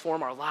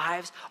transform our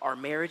lives, our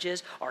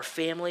marriages, our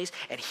families.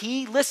 And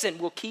he, listen,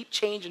 will keep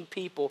changing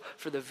people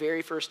for the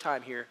very first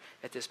time here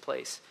at this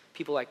place.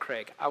 People like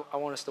Craig. I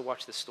want us to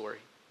watch this story.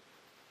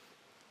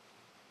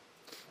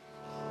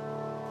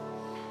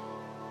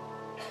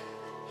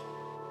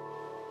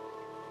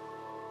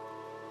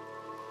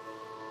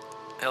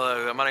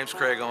 Hello, my name's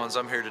Craig Owens.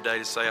 I'm here today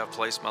to say I've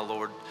placed my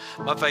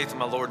faith in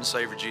my Lord and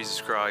Savior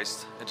Jesus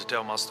Christ, and to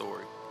tell my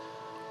story.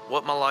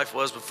 What my life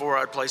was before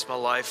I'd placed my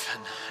life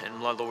in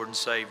my Lord and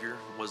Savior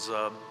was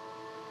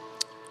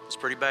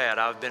pretty bad.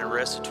 I've been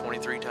arrested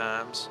 23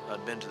 times.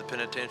 I'd been to the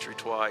penitentiary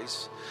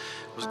twice.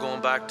 Was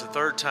going back the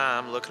third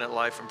time looking at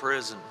life in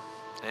prison.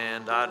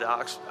 And I'd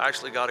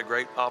actually got a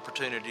great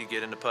opportunity to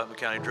get into Putnam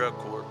County Drug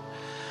Court.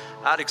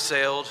 I'd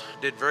excelled,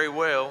 did very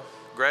well,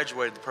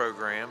 graduated the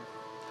program,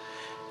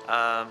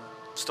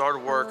 started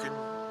working,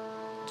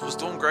 was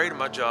doing great at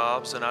my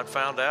jobs, and I'd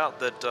found out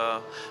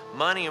that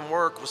money and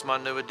work was my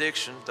new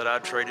addiction, that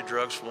I'd traded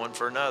drugs for one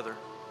for another.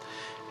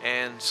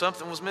 And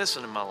something was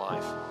missing in my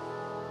life.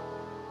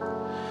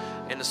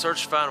 In the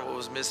search to find what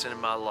was missing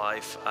in my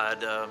life, I'd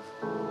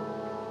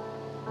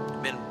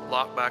been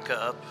locked back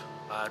up.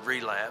 I'd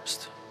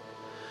relapsed,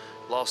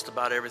 lost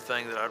about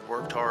everything that I'd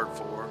worked hard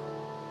for.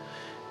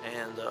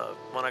 And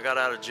when I got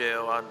out of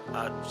jail,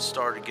 I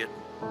started getting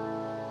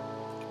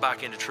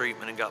back into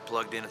treatment and got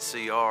plugged in at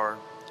CR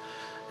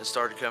and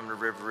started coming to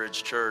River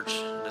Ridge Church.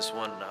 This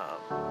one,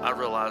 I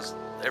realized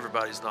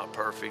everybody's not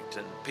perfect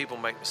and people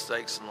make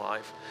mistakes in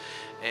life.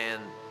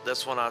 And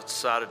that's when I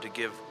decided to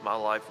give my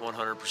life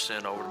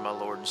 100% over to my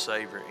Lord and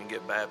Savior and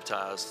get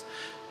baptized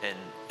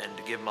and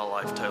to give my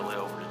life totally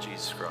over to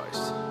Jesus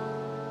Christ.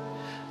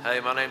 Hey,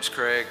 my name's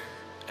Craig,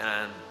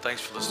 and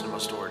thanks for listening to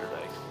my story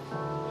today.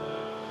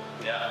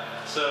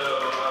 So,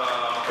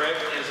 Craig,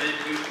 have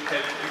you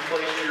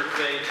placed your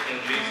faith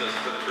in Jesus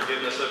for the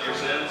forgiveness of your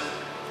sins?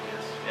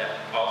 Yes.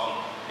 Yeah,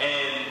 awesome.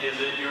 And is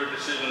it your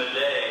decision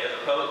today, as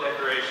a public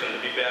declaration, to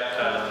be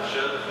baptized, to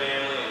show the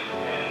family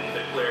and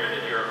declare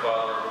that you're a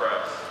follower of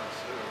Christ?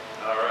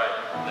 Yes, all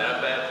right. Now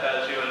I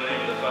baptize you in the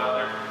name of the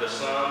Father, the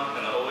Son,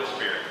 and the Holy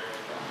Spirit.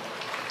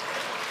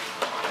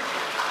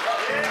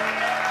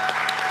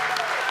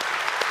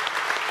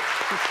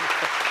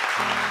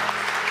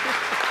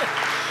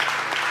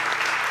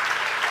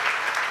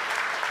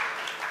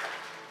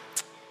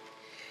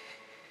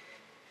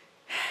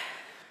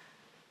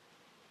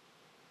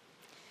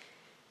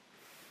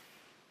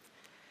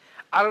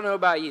 I don't know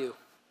about you.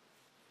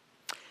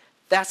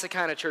 That's the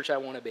kind of church I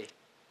want to be.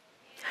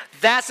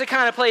 That's the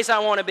kind of place I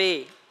want to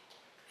be.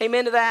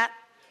 Amen to that?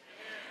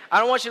 I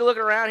don't want you to look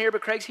around here,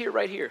 but Craig's here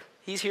right here.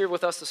 He's here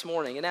with us this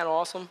morning. Isn't that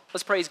awesome?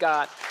 Let's praise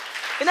God.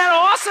 Isn't that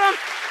awesome?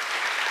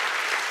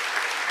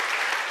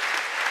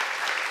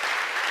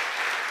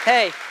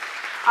 Hey,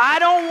 I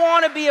don't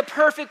want to be a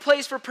perfect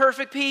place for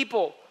perfect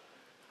people.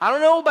 I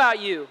don't know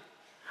about you.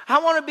 I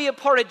want to be a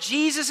part of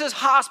Jesus'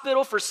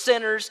 hospital for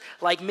sinners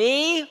like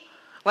me,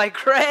 like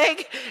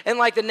Craig, and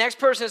like the next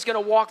person that's going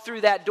to walk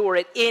through that door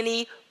at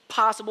any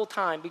possible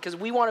time, because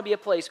we want to be a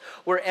place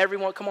where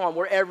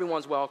where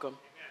everyone's welcome,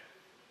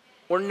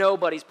 where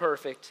nobody's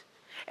perfect,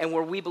 and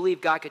where we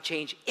believe God could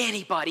change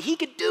anybody. He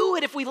could do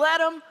it if we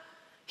let him.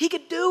 He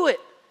could do it.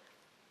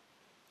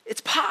 It's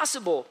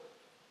possible.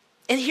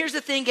 And here's the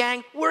thing,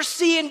 gang. We're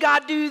seeing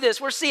God do this.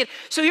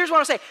 So here's what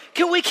I'm saying.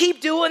 Can we keep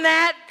doing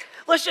that?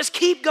 Let's just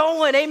keep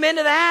going. Amen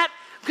to that?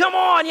 Come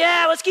on,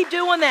 yeah, let's keep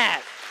doing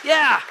that.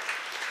 Yeah.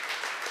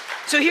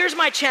 So here's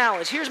my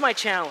challenge.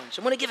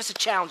 I'm going to give us a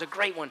challenge, a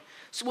great one.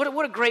 So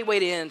what a great way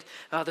to end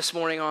this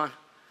morning on.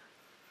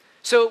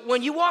 So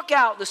when you walk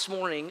out this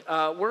morning,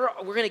 we're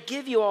going to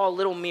give you all a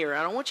little mirror.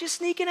 I don't want you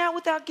sneaking out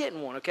without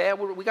getting one, okay?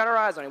 We got our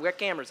eyes on it. We got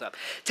cameras up.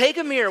 Take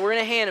a mirror. We're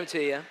going to hand them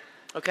to you,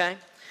 okay?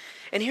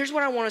 And here's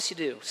what I want us to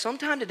do.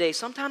 Sometime today,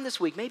 sometime this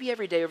week, maybe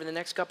every day over the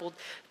next couple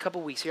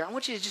weeks here, I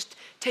want you to just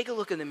take a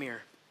look in the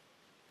mirror.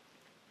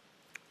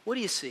 What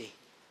do you see?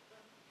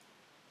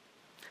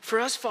 For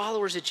us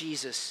followers of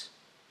Jesus,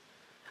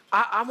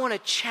 I want to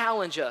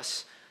challenge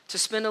us to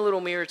spend a little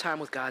mirror time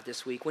with God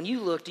this week. When you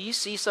look, do you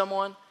see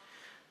someone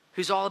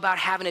who's all about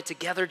having it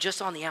together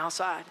just on the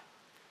outside?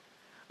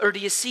 Or do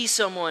you see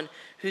someone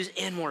who's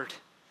inward?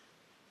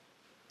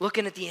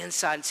 looking at the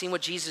inside and seeing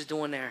what Jesus is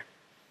doing there.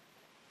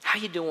 How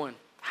you doing?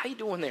 How you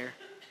doing there?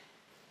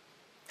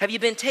 Have you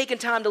been taking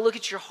time to look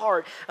at your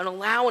heart and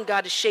allowing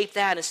God to shape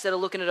that instead of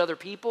looking at other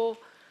people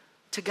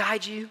to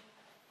guide you?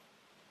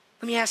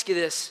 Let me ask you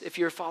this, if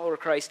you're a follower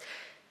of Christ.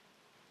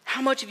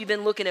 How much have you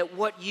been looking at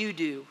what you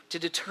do to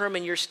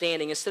determine your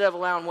standing instead of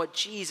allowing what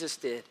Jesus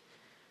did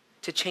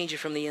to change you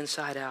from the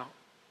inside out?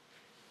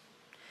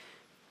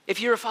 If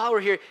you're a follower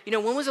here,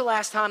 when was the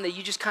last time that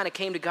you just kind of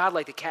came to God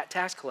like the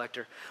tax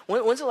collector?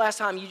 When's the last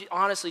time you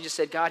honestly just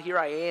said, God, here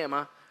I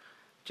am,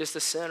 just a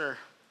sinner.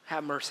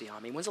 Have mercy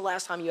on me. When's the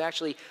last time you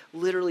actually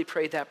literally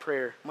prayed that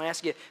prayer? I'm going to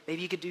ask you,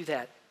 maybe you could do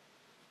that.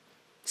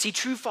 See,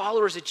 true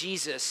followers of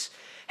Jesus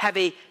have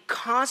a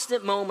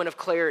constant moment of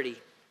clarity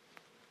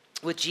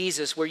with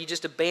Jesus where you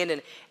just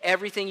abandon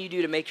everything you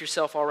do to make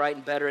yourself all right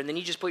and better, and then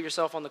you just put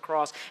yourself on the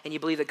cross and you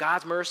believe that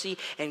God's mercy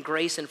and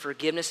grace and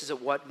forgiveness is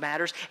what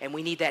matters, and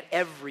we need that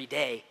every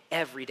day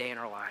in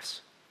our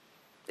lives.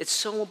 It's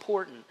so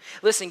important.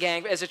 Listen,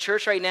 gang, as a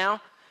church right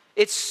now,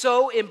 it's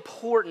so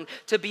important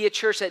to be a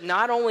church that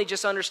not only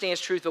just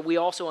understands truth, but we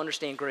also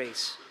understand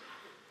grace.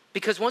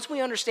 Because once we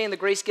understand the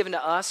grace given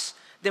to us,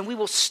 then we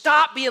will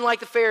stop being like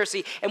the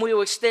Pharisee and we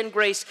will extend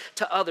grace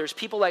to others.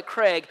 People like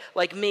Craig,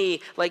 like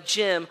me, like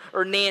Jim,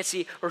 or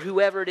Nancy, or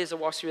whoever it is that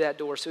walks through that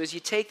door. So as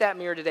you take that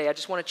mirror today, I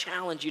just want to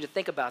challenge you to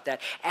think about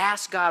that.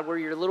 Ask God where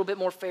you're a little bit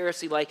more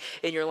Pharisee-like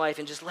in your life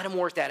and just let him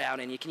work that out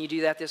in you. Can you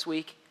do that this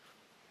week?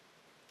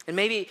 And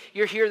maybe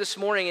you're here this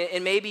morning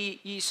and maybe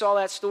you saw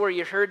that story,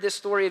 you heard this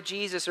story of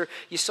Jesus, or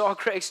you saw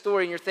Craig's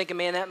story and you're thinking,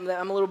 man,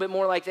 I'm a little bit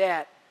more like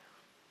that.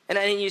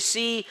 And you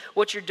see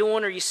what you're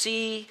doing or you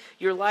see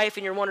your life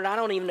and you're wondering, I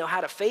don't even know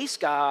how to face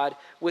God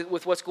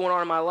with what's going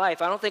on in my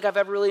life. I don't think I've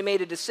ever really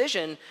made a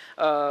decision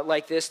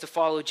like this to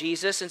follow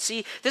Jesus. And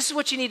see, this is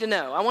what you need to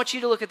know. I want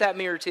you to look at that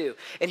mirror too.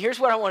 And here's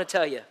what I want to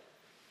tell you.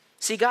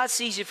 See, God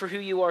sees you for who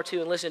you are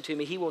too, and listen to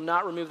me, he will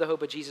not remove the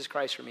hope of Jesus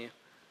Christ from you.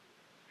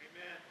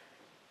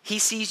 He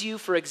sees you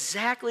for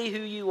exactly who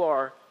you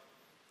are,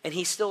 and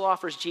he still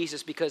offers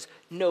Jesus because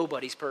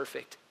nobody's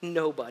perfect.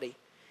 Nobody.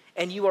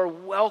 And you are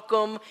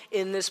welcome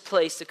in this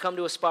place to come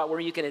to a spot where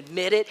you can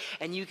admit it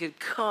and you can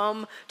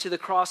come to the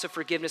cross of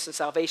forgiveness and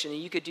salvation, and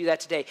you could do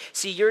that today.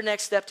 See, your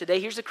next step today,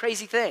 here's the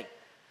crazy thing.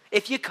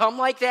 If you come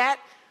like that,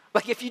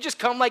 like if you just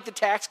come like the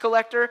tax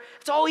collector,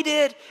 that's all he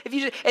did.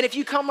 If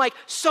you come like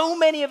so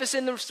many of us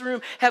in this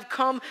room have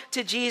come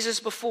to Jesus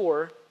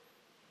before,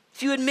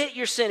 if you admit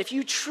your sin, if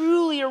you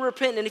truly are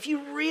repentant, and if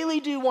you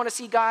really do want to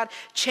see God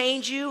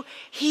change you,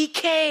 he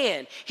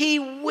can. He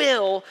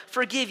will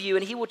forgive you,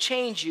 and he will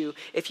change you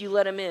if you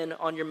let him in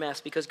on your mess,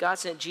 because God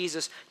sent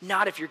Jesus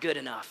not if you're good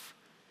enough.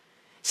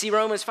 See,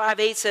 Romans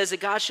 5:8 says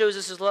that God shows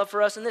us his love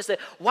for us in this, that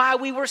while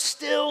we were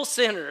still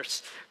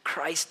sinners,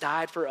 Christ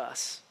died for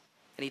us,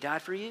 and he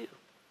died for you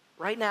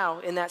right now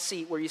in that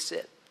seat where you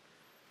sit.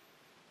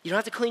 You don't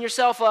have to clean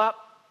yourself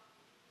up.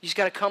 You just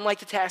got to come like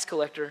the tax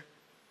collector.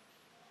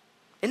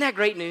 Isn't that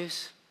great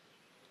news?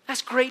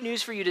 That's great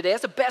news for you today.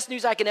 That's the best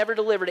news I can ever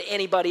deliver to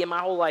anybody in my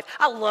whole life.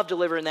 I love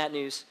delivering that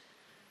news.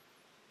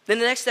 Then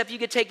the next step you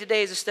could take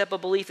today is a step of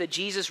belief that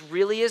Jesus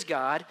really is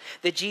God,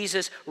 that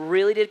Jesus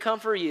really did come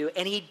for you,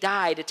 and he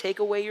died to take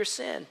away your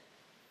sin.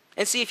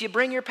 And see, if you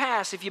bring your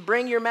past, if you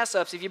bring your mess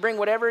ups, if you bring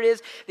whatever it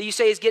is that you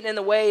say is getting in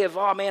the way of,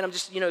 oh man, I'm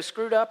just,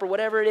 screwed up or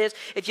whatever it is,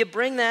 if you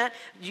bring that,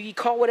 you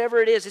call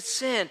whatever it is, it's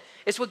sin.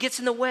 It's what gets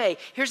in the way.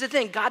 Here's the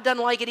thing, God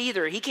doesn't like it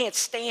either. He can't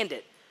stand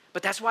it.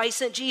 But that's why he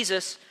sent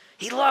Jesus.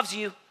 He loves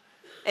you.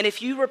 And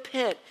if you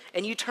repent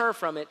and you turn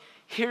from it,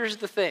 here's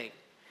the thing.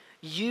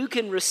 You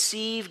can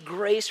receive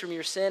grace from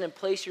your sin and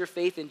place your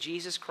faith in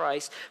Jesus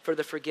Christ for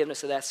the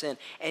forgiveness of that sin.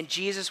 And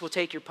Jesus will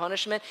take your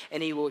punishment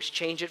and he will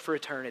exchange it for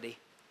eternity.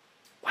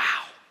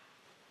 Wow.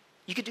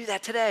 You could do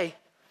that today.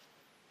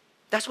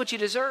 That's what you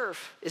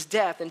deserve, is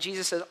death. And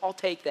Jesus says, I'll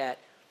take that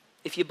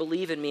if you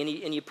believe in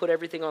me and you put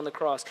everything on the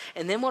cross.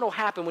 And then what will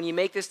happen when you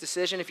make this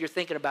decision, if you're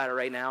thinking about it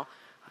right now,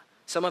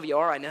 some of you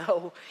are, I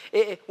know.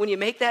 When you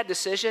make that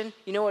decision,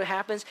 you know what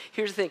happens?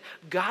 Here's the thing.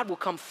 God will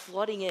come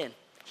flooding in.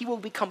 He will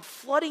become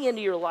flooding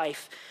into your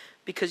life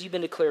because you've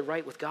been declared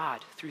right with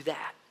God through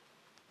that.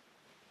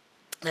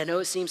 And I know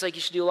it seems like you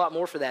should do a lot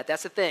more for that.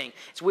 That's the thing.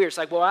 It's weird. It's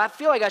like, well, I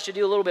feel like I should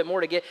do a little bit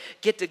more to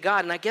get to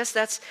God. And I guess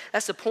that's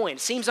the point.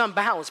 It seems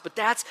unbalanced, but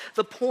that's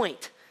the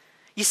point.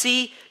 You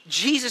see,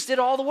 Jesus did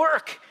all the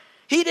work.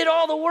 He did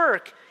all the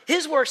work.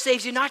 His work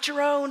saves you, not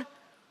your own.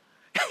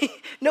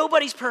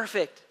 Nobody's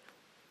perfect.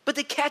 But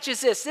the catch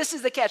is this. This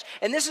is the catch.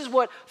 And this is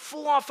what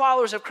full-on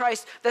followers of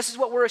Christ, this is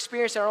what we're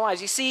experiencing in our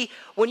lives. You see,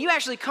 when you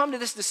actually come to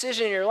this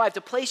decision in your life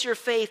to place your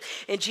faith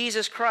in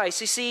Jesus Christ,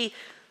 you see,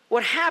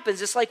 what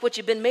happens, it's like what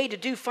you've been made to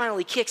do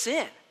finally kicks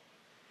in.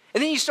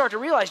 And then you start to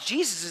realize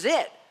Jesus is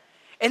it.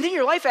 And then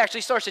your life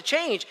actually starts to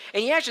change.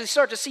 And you actually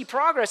start to see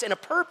progress and a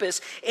purpose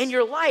in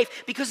your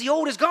life because the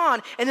old is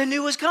gone and the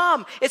new has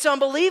come. It's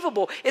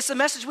unbelievable. It's the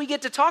message we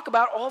get to talk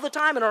about all the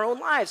time in our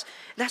own lives.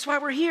 And that's why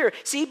we're here.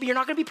 See, but you're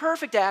not going to be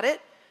perfect at it.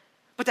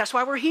 But that's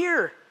why we're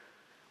here.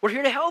 We're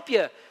here to help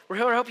you. We're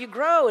here to help you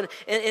grow.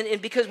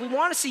 And because we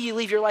want to see you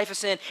leave your life of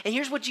sin. And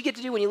here's what you get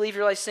to do when you leave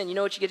your life of sin. You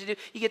know what you get to do?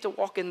 You get to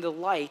walk in the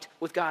light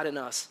with God in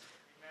us.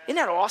 Isn't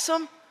that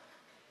awesome?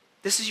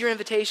 This is your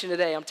invitation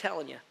today, I'm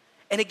telling you.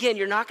 And again,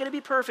 you're not going to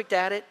be perfect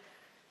at it,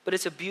 but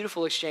it's a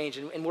beautiful exchange.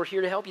 And we're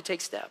here to help you take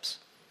steps.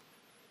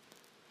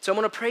 So I'm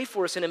going to pray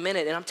for us in a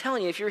minute. And I'm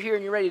telling you, if you're here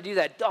and you're ready to do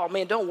that, oh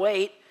man, don't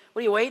wait. What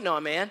are you waiting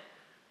on, man?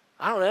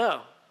 I don't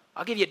know.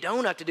 I'll give you a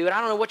donut to do it. I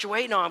don't know what you're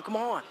waiting on. Come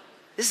on.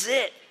 This is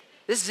it.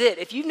 This is it.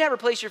 If you've never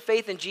placed your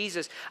faith in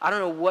Jesus, I don't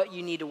know what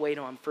you need to wait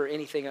on for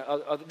anything.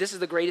 This is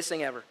the greatest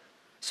thing ever.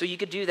 So you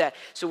could do that.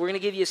 So we're going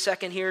to give you a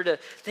second here to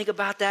think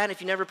about that. And if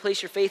you never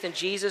placed your faith in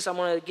Jesus, I'm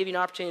going to give you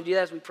an opportunity to do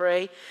that as we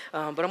pray.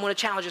 But I'm going to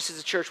challenge us as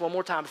a church one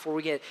more time before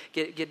we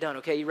get done.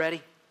 Okay, you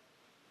ready?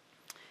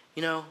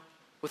 You know,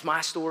 with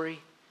my story,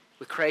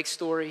 with Craig's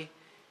story,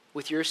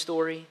 with your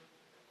story,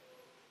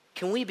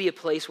 can we be a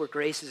place where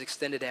grace is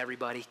extended to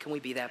everybody? Can we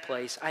be that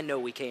place? I know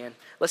we can.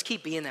 Let's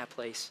keep being that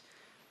place.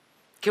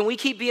 Can we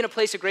keep being a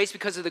place of grace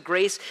because of the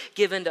grace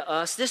given to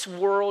us? This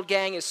world,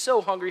 gang, is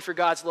so hungry for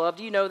God's love.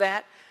 Do you know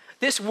that?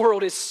 This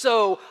world is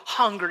so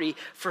hungry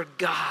for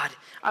God.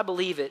 I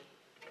believe it.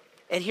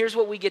 And here's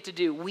what we get to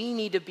do. We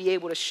need to be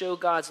able to show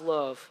God's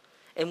love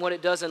and what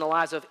it does in the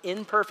lives of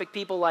imperfect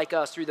people like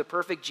us through the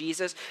perfect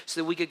Jesus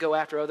so that we could go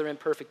after other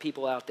imperfect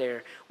people out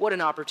there. What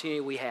an opportunity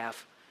we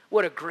have.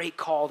 What a great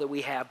call that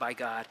we have by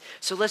God.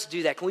 So let's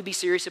do that. Can we be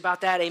serious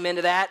about that? Amen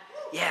to that?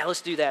 Yeah,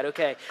 let's do that.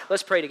 Okay,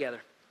 let's pray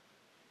together.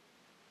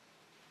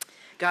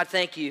 God,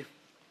 thank you.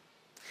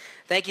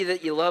 Thank you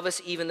that you love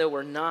us even though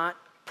we're not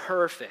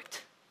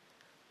perfect.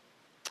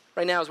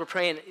 Right now as we're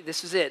praying,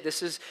 this is it.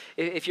 This is,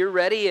 if you're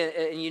ready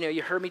and you know,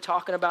 you heard me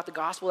talking about the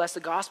gospel, that's the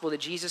gospel that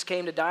Jesus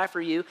came to die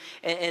for you.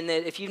 And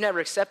that if you've never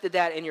accepted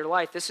that in your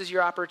life, this is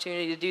your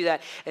opportunity to do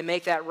that and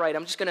make that right.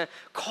 I'm just going to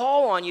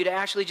call on you to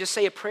actually just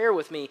say a prayer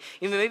with me.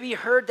 Maybe you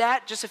heard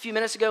that just a few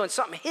minutes ago and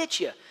something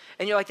hit you.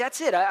 And you're like, that's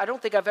it. I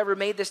don't think I've ever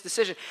made this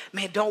decision.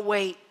 Man, don't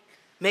wait.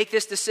 Make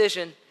this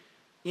decision.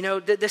 You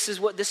know, this is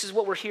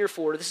what we're here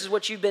for. This is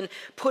what you've been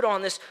put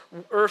on this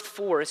earth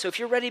for. And so if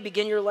you're ready to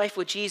begin your life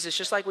with Jesus,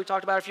 just like we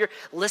talked about, if you're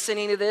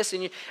listening to this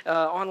and you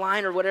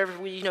online or whatever,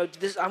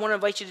 I want to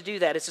invite you to do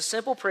that. It's a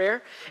simple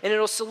prayer, and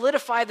it'll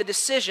solidify the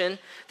decision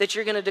that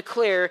you're going to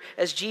declare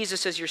as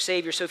Jesus as your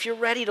Savior. So if you're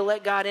ready to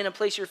let God in and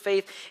place your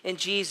faith in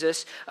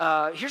Jesus,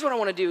 here's what I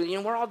want to do. You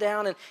know, we're all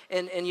down,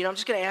 and you know, I'm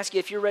just going to ask you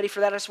if you're ready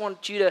for that. I just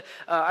want you to.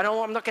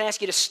 I'm not going to ask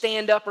you to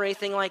stand up or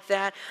anything like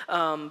that,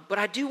 but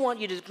I do want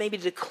you to maybe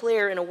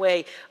declare in a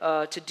way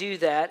to do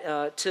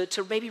that,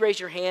 to maybe raise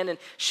your hand and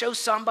show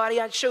somebody,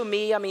 show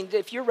me. I mean,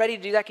 if you're ready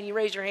to do that, can you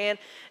raise your hand?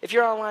 If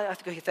you're online,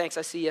 okay, thanks,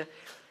 I see you.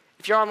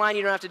 If you're online,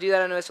 you don't have to do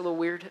that. I know that's a little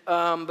weird.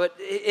 But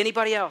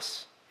anybody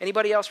else?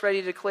 Anybody else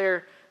ready to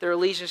declare their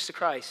allegiance to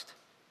Christ?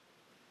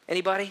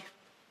 Anybody?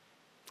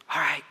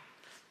 All right,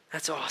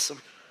 that's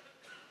awesome.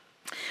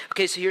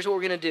 Okay, so here's what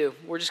we're going to do.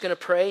 We're just going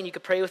to pray, and you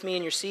can pray with me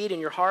in your seat, in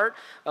your heart,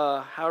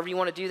 however you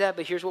want to do that,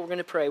 but here's what we're going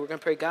to pray. We're going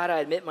to pray, God, I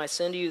admit my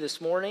sin to you this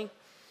morning.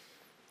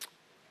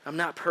 I'm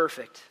not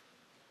perfect,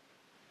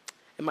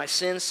 and my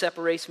sin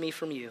separates me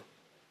from you.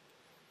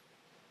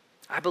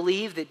 I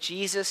believe that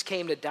Jesus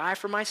came to die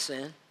for my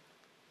sin,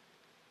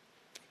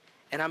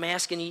 and I'm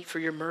asking you for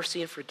your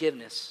mercy and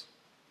forgiveness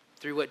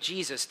through what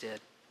Jesus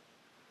did.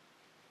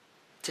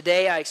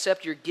 Today, I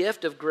accept your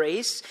gift of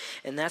grace,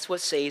 and that's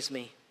what saves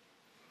me.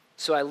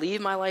 So I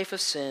leave my life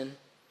of sin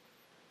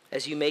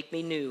as you make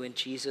me new in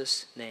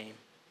Jesus' name.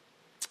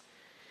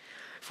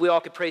 If we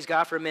all could praise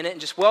God for a minute and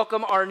just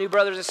welcome our new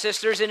brothers and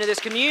sisters into this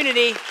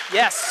community.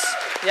 Yes,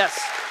 yes.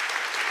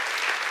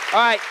 All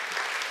right,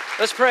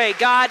 let's pray.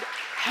 God,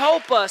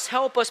 help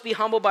us be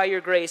humbled by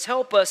your grace.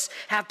 Help us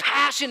have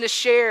passion to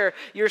share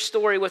your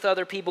story with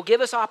other people.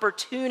 Give us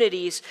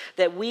opportunities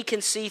that we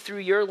can see through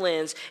your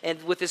lens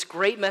and with this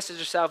great message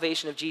of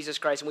salvation of Jesus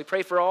Christ. And we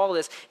pray for all of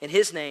this in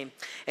his name.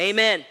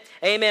 Amen.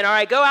 Amen. All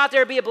right, go out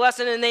there, be a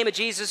blessing in the name of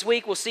Jesus this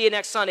week. We'll see you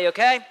next Sunday,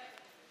 okay?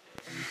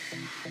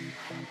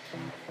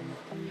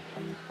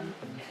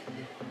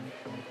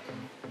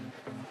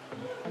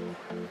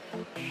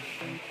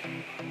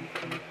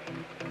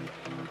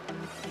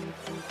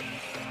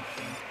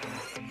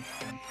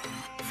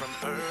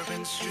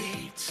 Urban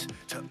streets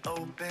to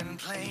open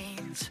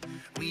plains,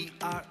 we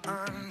are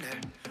under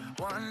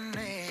one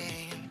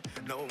name.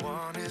 No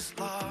one is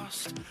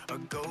lost or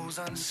goes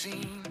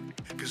unseen,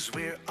 'cause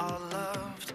we're all loved.